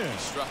trick. Tim He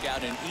struck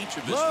out in each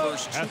of his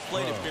first 2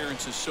 plate LeCastro.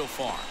 appearances so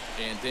far.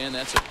 And Dan,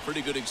 that's a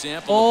pretty good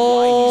example of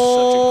why he's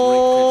such a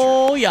great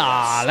pitcher. Oh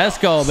yeah, let's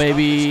go,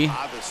 baby.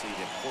 Obviously,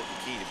 the important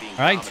key to being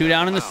All right, 2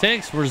 down in the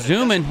 6th. We're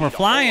zooming. We're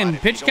flying.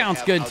 Pitch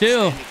count's good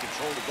too.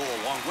 Control to go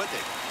along with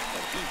it,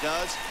 but he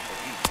does. But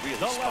he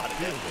really spotted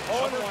that.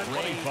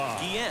 Ray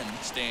Guillen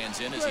stands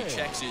in as he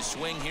checks his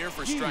swing here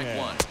for strike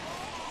 1.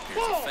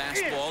 Here's a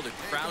fastball that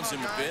crowds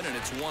him a bit, and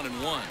it's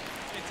 1-1.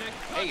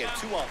 Hey, a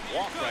 2-out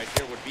walk right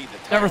here would be the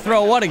Never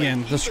throw what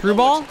again? The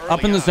screwball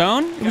up in the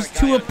zone? It was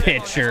to a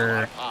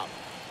pitcher.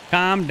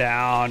 Calm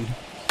down.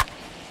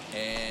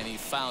 And he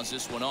fouls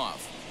this one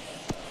off.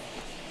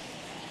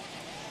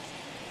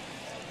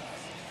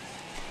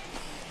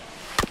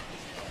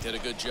 Did a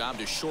good job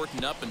to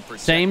shorten up and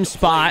protect Same the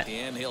spot. plate,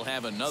 and he'll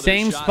have another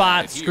Same shot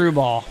spot, at it here.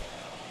 screwball.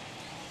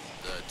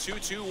 The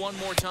 2-2 one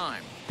more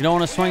time. You don't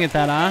want to swing at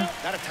that, huh?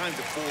 Not a time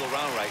to fool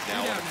around right now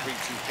on a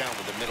 3-2 count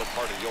with the middle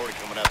part of the order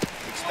coming up.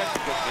 Expect a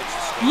good pitch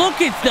to swing. Look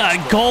at the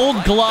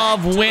Gold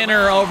Glove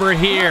winner over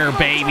here,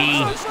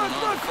 baby. This one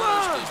on the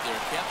first as they're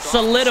kept off the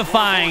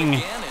Solidifying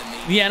scoreboard again, and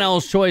the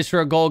NL's choice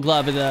for a Gold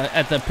Glove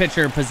at the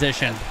pitcher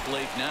position.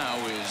 Plate now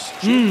is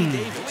J.D.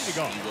 Davis.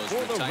 He was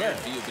retired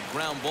via the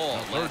ground ball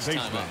last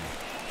time up.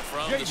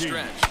 From the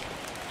stretch,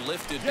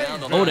 lifted down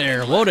the line.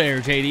 Whoa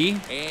there, JD.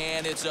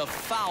 And it's a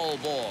foul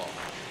ball.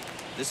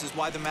 This is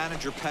why the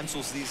manager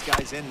pencils these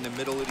guys in the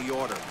middle of the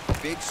order.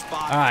 Big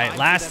spot. All right,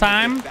 last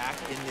time.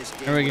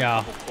 Here we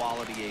go.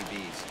 Quality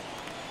ABs.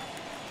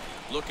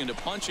 Looking to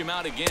punch him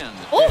out again.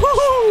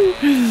 Ooh,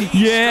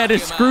 yeah, the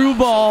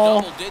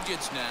screwball. Double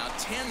digits now.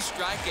 10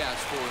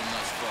 strikeouts for him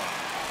thus far.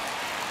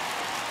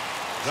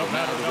 No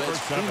matter number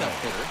 7.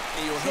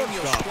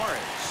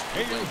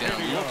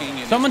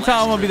 Someone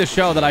tell him it'll be the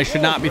show that I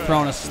should not be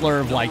throwing a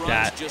slurve like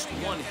that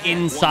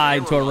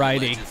inside to a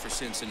righty.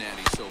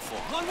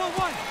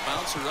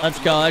 Let's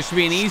go. That should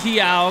be an easy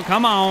out.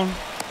 Come on.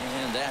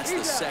 And that's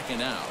the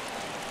second out.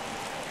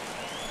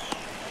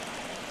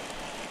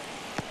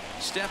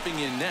 Stepping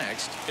in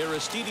next,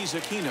 Aristides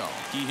Aquino.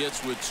 He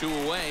hits with 2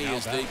 away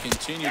as they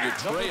continue to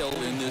trail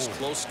in this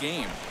close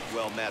game.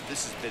 Well, Matt,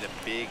 this has been a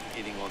big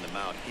inning on the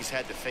mound. He's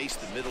had to face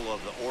the middle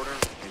of the order,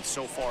 and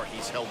so far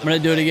he's held it. I'm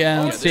going to do it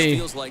again. Let's see. This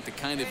feels like the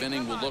kind of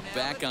inning we'll look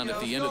back on at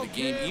the end of the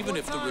game, even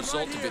if the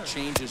result of it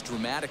changes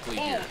dramatically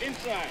here.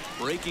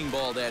 Breaking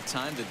ball that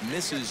time that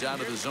misses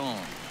out of the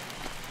zone.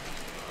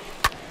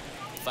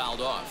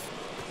 Fouled off.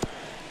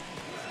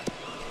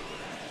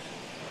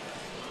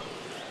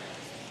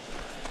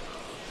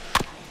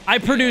 I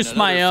produce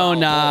my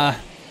own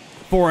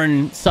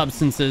foreign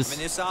substances. I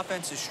mean, this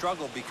offense has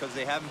struggled because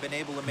they haven't been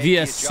able to make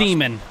via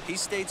semen. He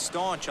stayed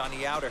staunch on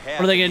the outer half.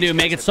 What are they going to do?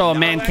 Make it so a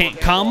man can't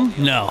come?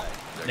 No,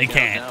 they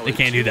can't. They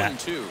can't do that.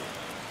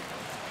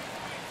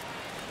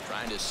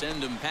 Trying to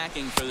send him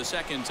packing for the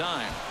second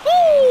time.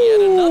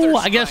 Ooh,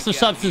 I guess the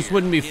substance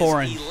wouldn't be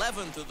foreign.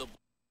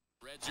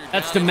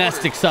 That's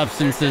domestic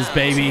substances,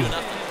 baby.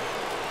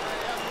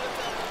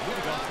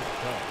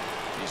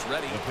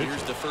 Ready.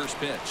 Here's the first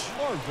pitch.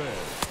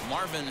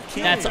 Marvin.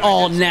 That's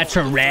all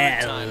natural.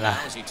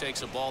 As he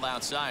takes a ball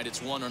outside, it's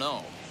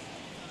 1-0.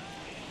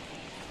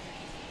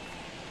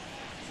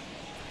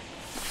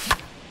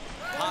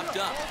 Popped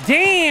up.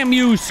 Damn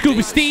you,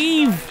 Scuba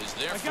Steve.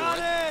 I got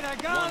it. I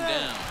got it. One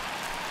down.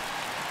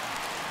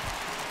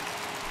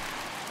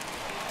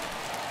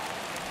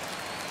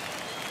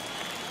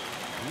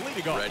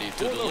 Ready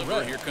to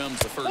deliver. Here comes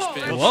the first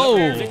pitch.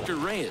 Whoa. Victor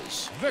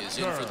Reyes is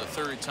in for the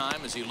 3rd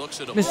time as he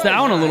looks at a missed that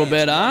one a little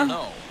bit,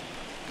 huh?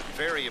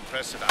 Very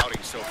impressive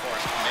outing so far.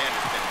 His command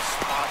has been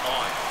spot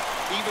on.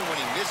 Even when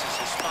he misses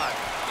his spot,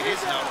 it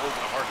isn't out over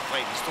the hard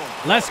plate. He's throwing.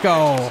 Let's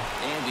go.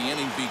 And the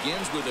inning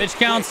begins with pitch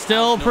count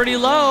still pretty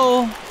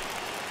low.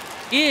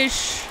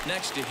 Ish.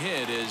 Next to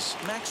hit is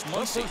Max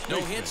Muncy.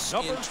 No hits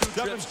in 2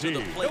 trips to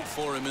the plate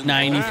for him. In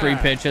 93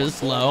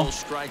 pitches, low.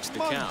 Strikes the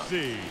count.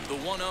 The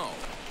 1-0.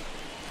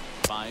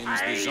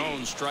 Finds the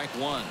zone, strike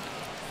 1.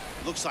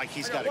 Looks like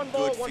he's got a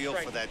good feel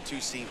for that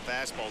 2-seam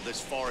fastball this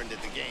far into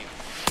the game.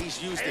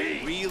 He's used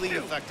it really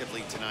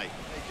effectively tonight.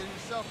 Hey, get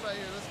yourself right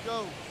here. Let's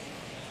go.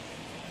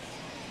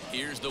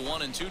 Here's the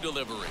 1-2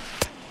 delivery.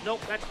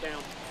 Nope, that's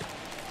down.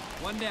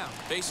 1 down.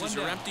 Bases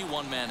are empty,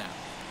 1 man out.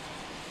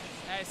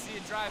 Hey, see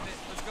you drive it.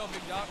 Let's go,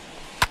 big dog.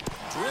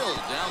 Drilled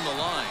down the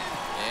line.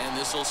 And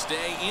this will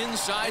stay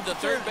inside the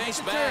third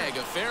base bag.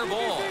 A fair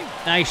ball.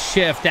 Nice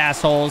shift,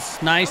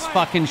 assholes. Nice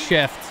fucking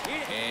shift.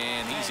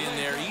 And he's in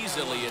there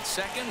easily at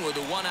second with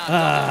a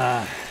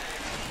 1-out.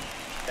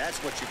 That's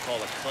what you call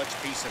a clutch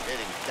piece of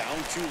hitting. Down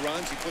 2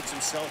 runs, he puts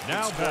himself in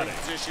scoring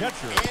position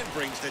and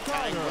brings the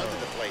tying run to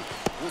the plate.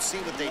 We'll see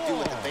what they do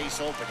with the base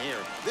open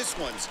here. This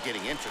one's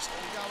getting interesting.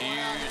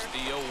 Here's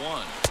the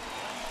 0-1.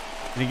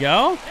 Did he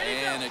go?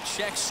 And a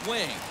check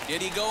swing.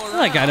 Did he go around?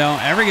 I feel like I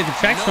don't ever get the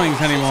check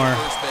swings anymore.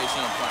 First base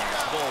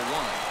umpires. Ball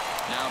 1.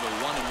 Now the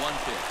 1-1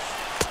 pitch.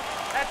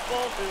 That's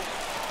ball 2.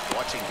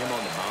 Watching him on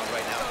the mound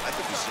right now, I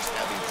think he's just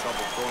having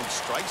trouble throwing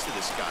strikes to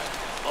this guy.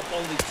 Up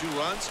only 2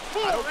 runs,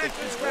 I don't think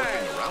he's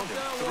working around him.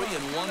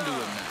 3-1 to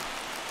him now.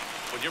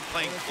 When you're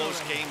playing close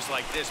games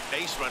like this,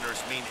 base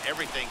runners mean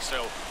everything,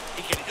 so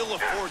he can ill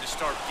afford to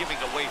start giving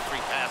away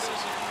free passes.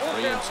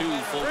 3-2,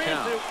 full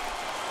count.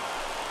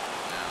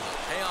 Now the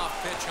payoff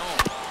pitch home.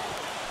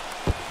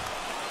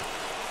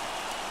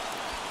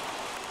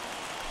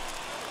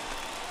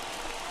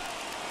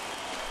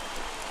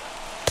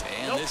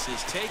 And this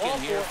is taken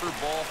here for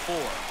ball 4.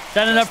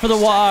 Setting up for the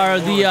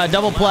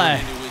double play.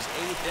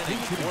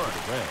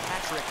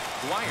 Patrick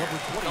Dwyer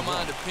come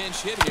on to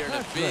pinch hit here in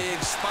a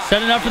big spot.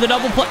 Setting up for the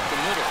double play. The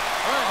middle. He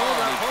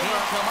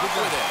can't come up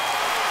with it.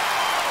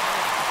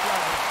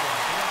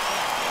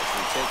 As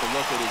we take a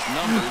look at his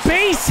numbers.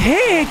 Base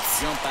hit.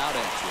 Jump out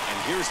at you. And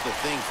here's the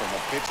thing from a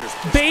pitcher's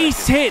perspective.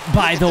 Base hit,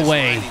 by the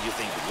way. You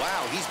think,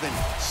 wow, he's been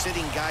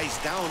sitting guys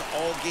down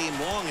all game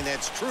long, and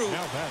that's true.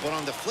 But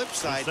on the flip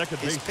side,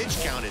 his pitch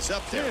count is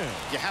up there.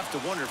 You have to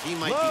wonder if he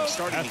might be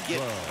starting to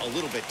get a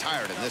little bit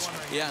tired in this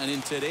one. Yeah, and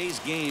in today's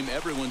game,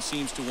 everyone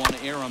seems to want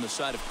to err on the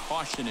side of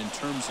caution in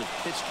terms of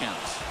pitch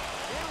counts.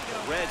 The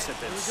Reds have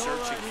been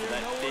searching for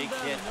that big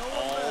hit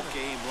all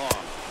game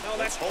long.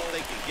 Let's hope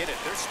they can get it.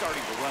 They're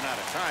starting to run out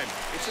of time.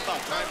 It's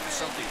about time for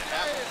something to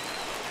happen.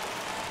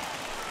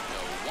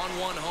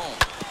 1-1 home.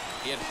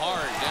 Hit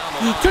hard down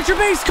the line. Touch your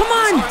base. Come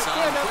on. It's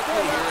on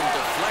quickly here and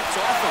deflects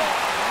off him.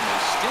 And they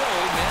still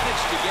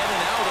manage to get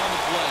an out on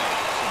the play.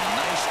 Some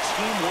nice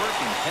teamwork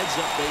and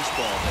heads-up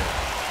baseball there.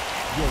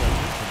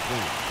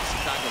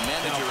 Chicago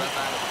manager up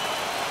out of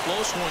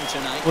close one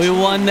tonight. We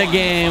won the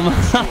game.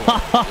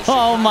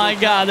 Oh my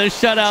God, the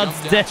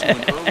shutout's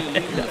dead.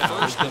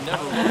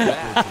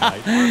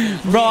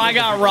 Bro, I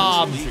got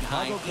robbed.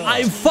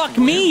 Fuck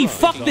me.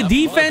 Fuck the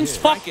defense.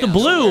 Fuck the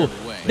blue.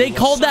 They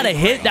called that a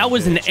hit. That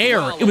was an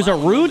error. It was a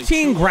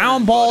routine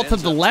ground ball to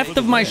the left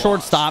of my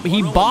shortstop.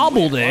 He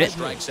bobbled it,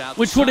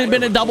 which would have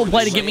been a double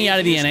play to get me out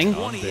of the inning.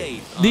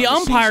 The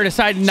umpire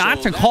decided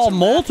not to call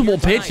multiple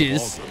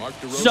pitches.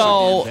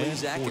 So,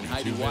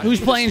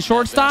 who's playing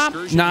shortstop?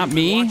 Not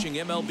me.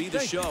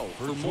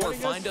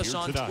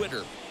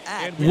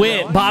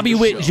 Witt, Bobby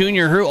Witt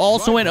Jr., who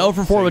also went 0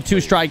 for 4 with 2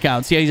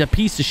 strikeouts. Yeah, he's a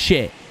piece of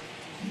shit.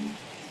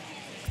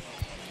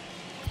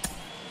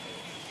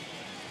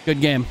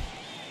 Good game.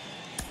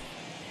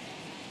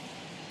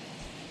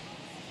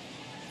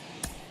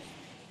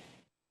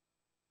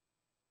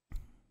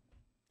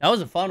 That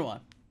was a fun one.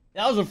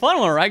 That was a fun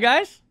one, right,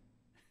 guys?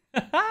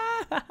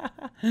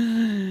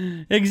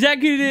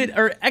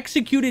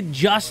 Executed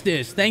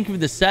justice. Thank you for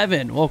the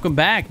 7. Welcome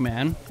back,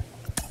 man.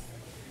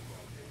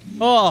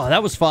 Oh,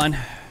 that was fun.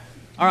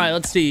 All right,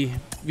 let's see.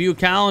 View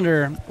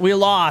calendar. We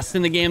lost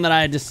in the game that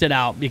I had to sit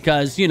out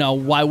because, you know,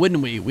 why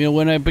wouldn't we? We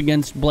went up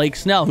against Blake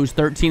Snell, who's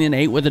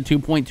 13-8 with a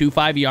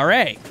 2.25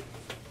 ERA.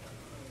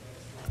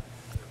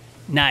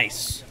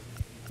 Nice.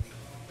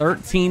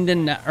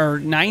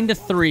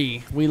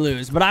 9-3 we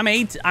lose, but I'm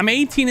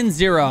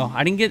 18-0.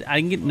 I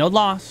didn't get no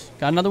loss.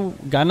 Got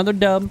another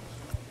dub.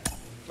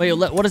 Wait,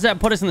 what does that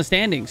put us in the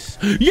standings?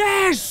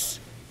 Yes,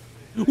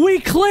 we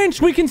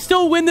clinched. We can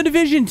still win the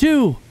division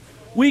too.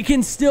 We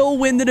can still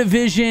win the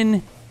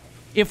division.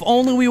 If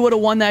only we would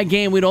have won that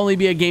game, we'd only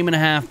be a game and a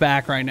half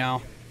back right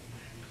now.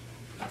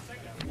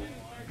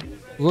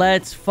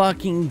 Let's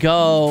fucking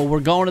go. We're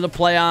going to the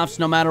playoffs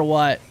no matter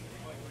what.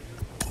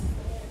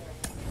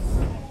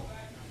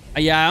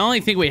 Yeah, I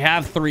only think we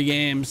have 3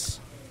 games.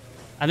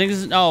 I think this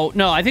is... Oh,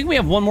 no. I think we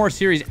have one more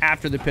series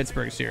after the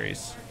Pittsburgh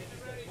series.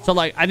 So,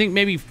 like, I think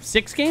maybe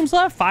 6 games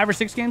left? 5 or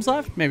 6 games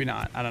left? Maybe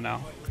not. I don't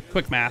know.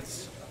 Quick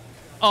maths.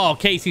 Oh,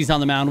 Casey's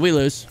on the mound. We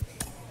lose.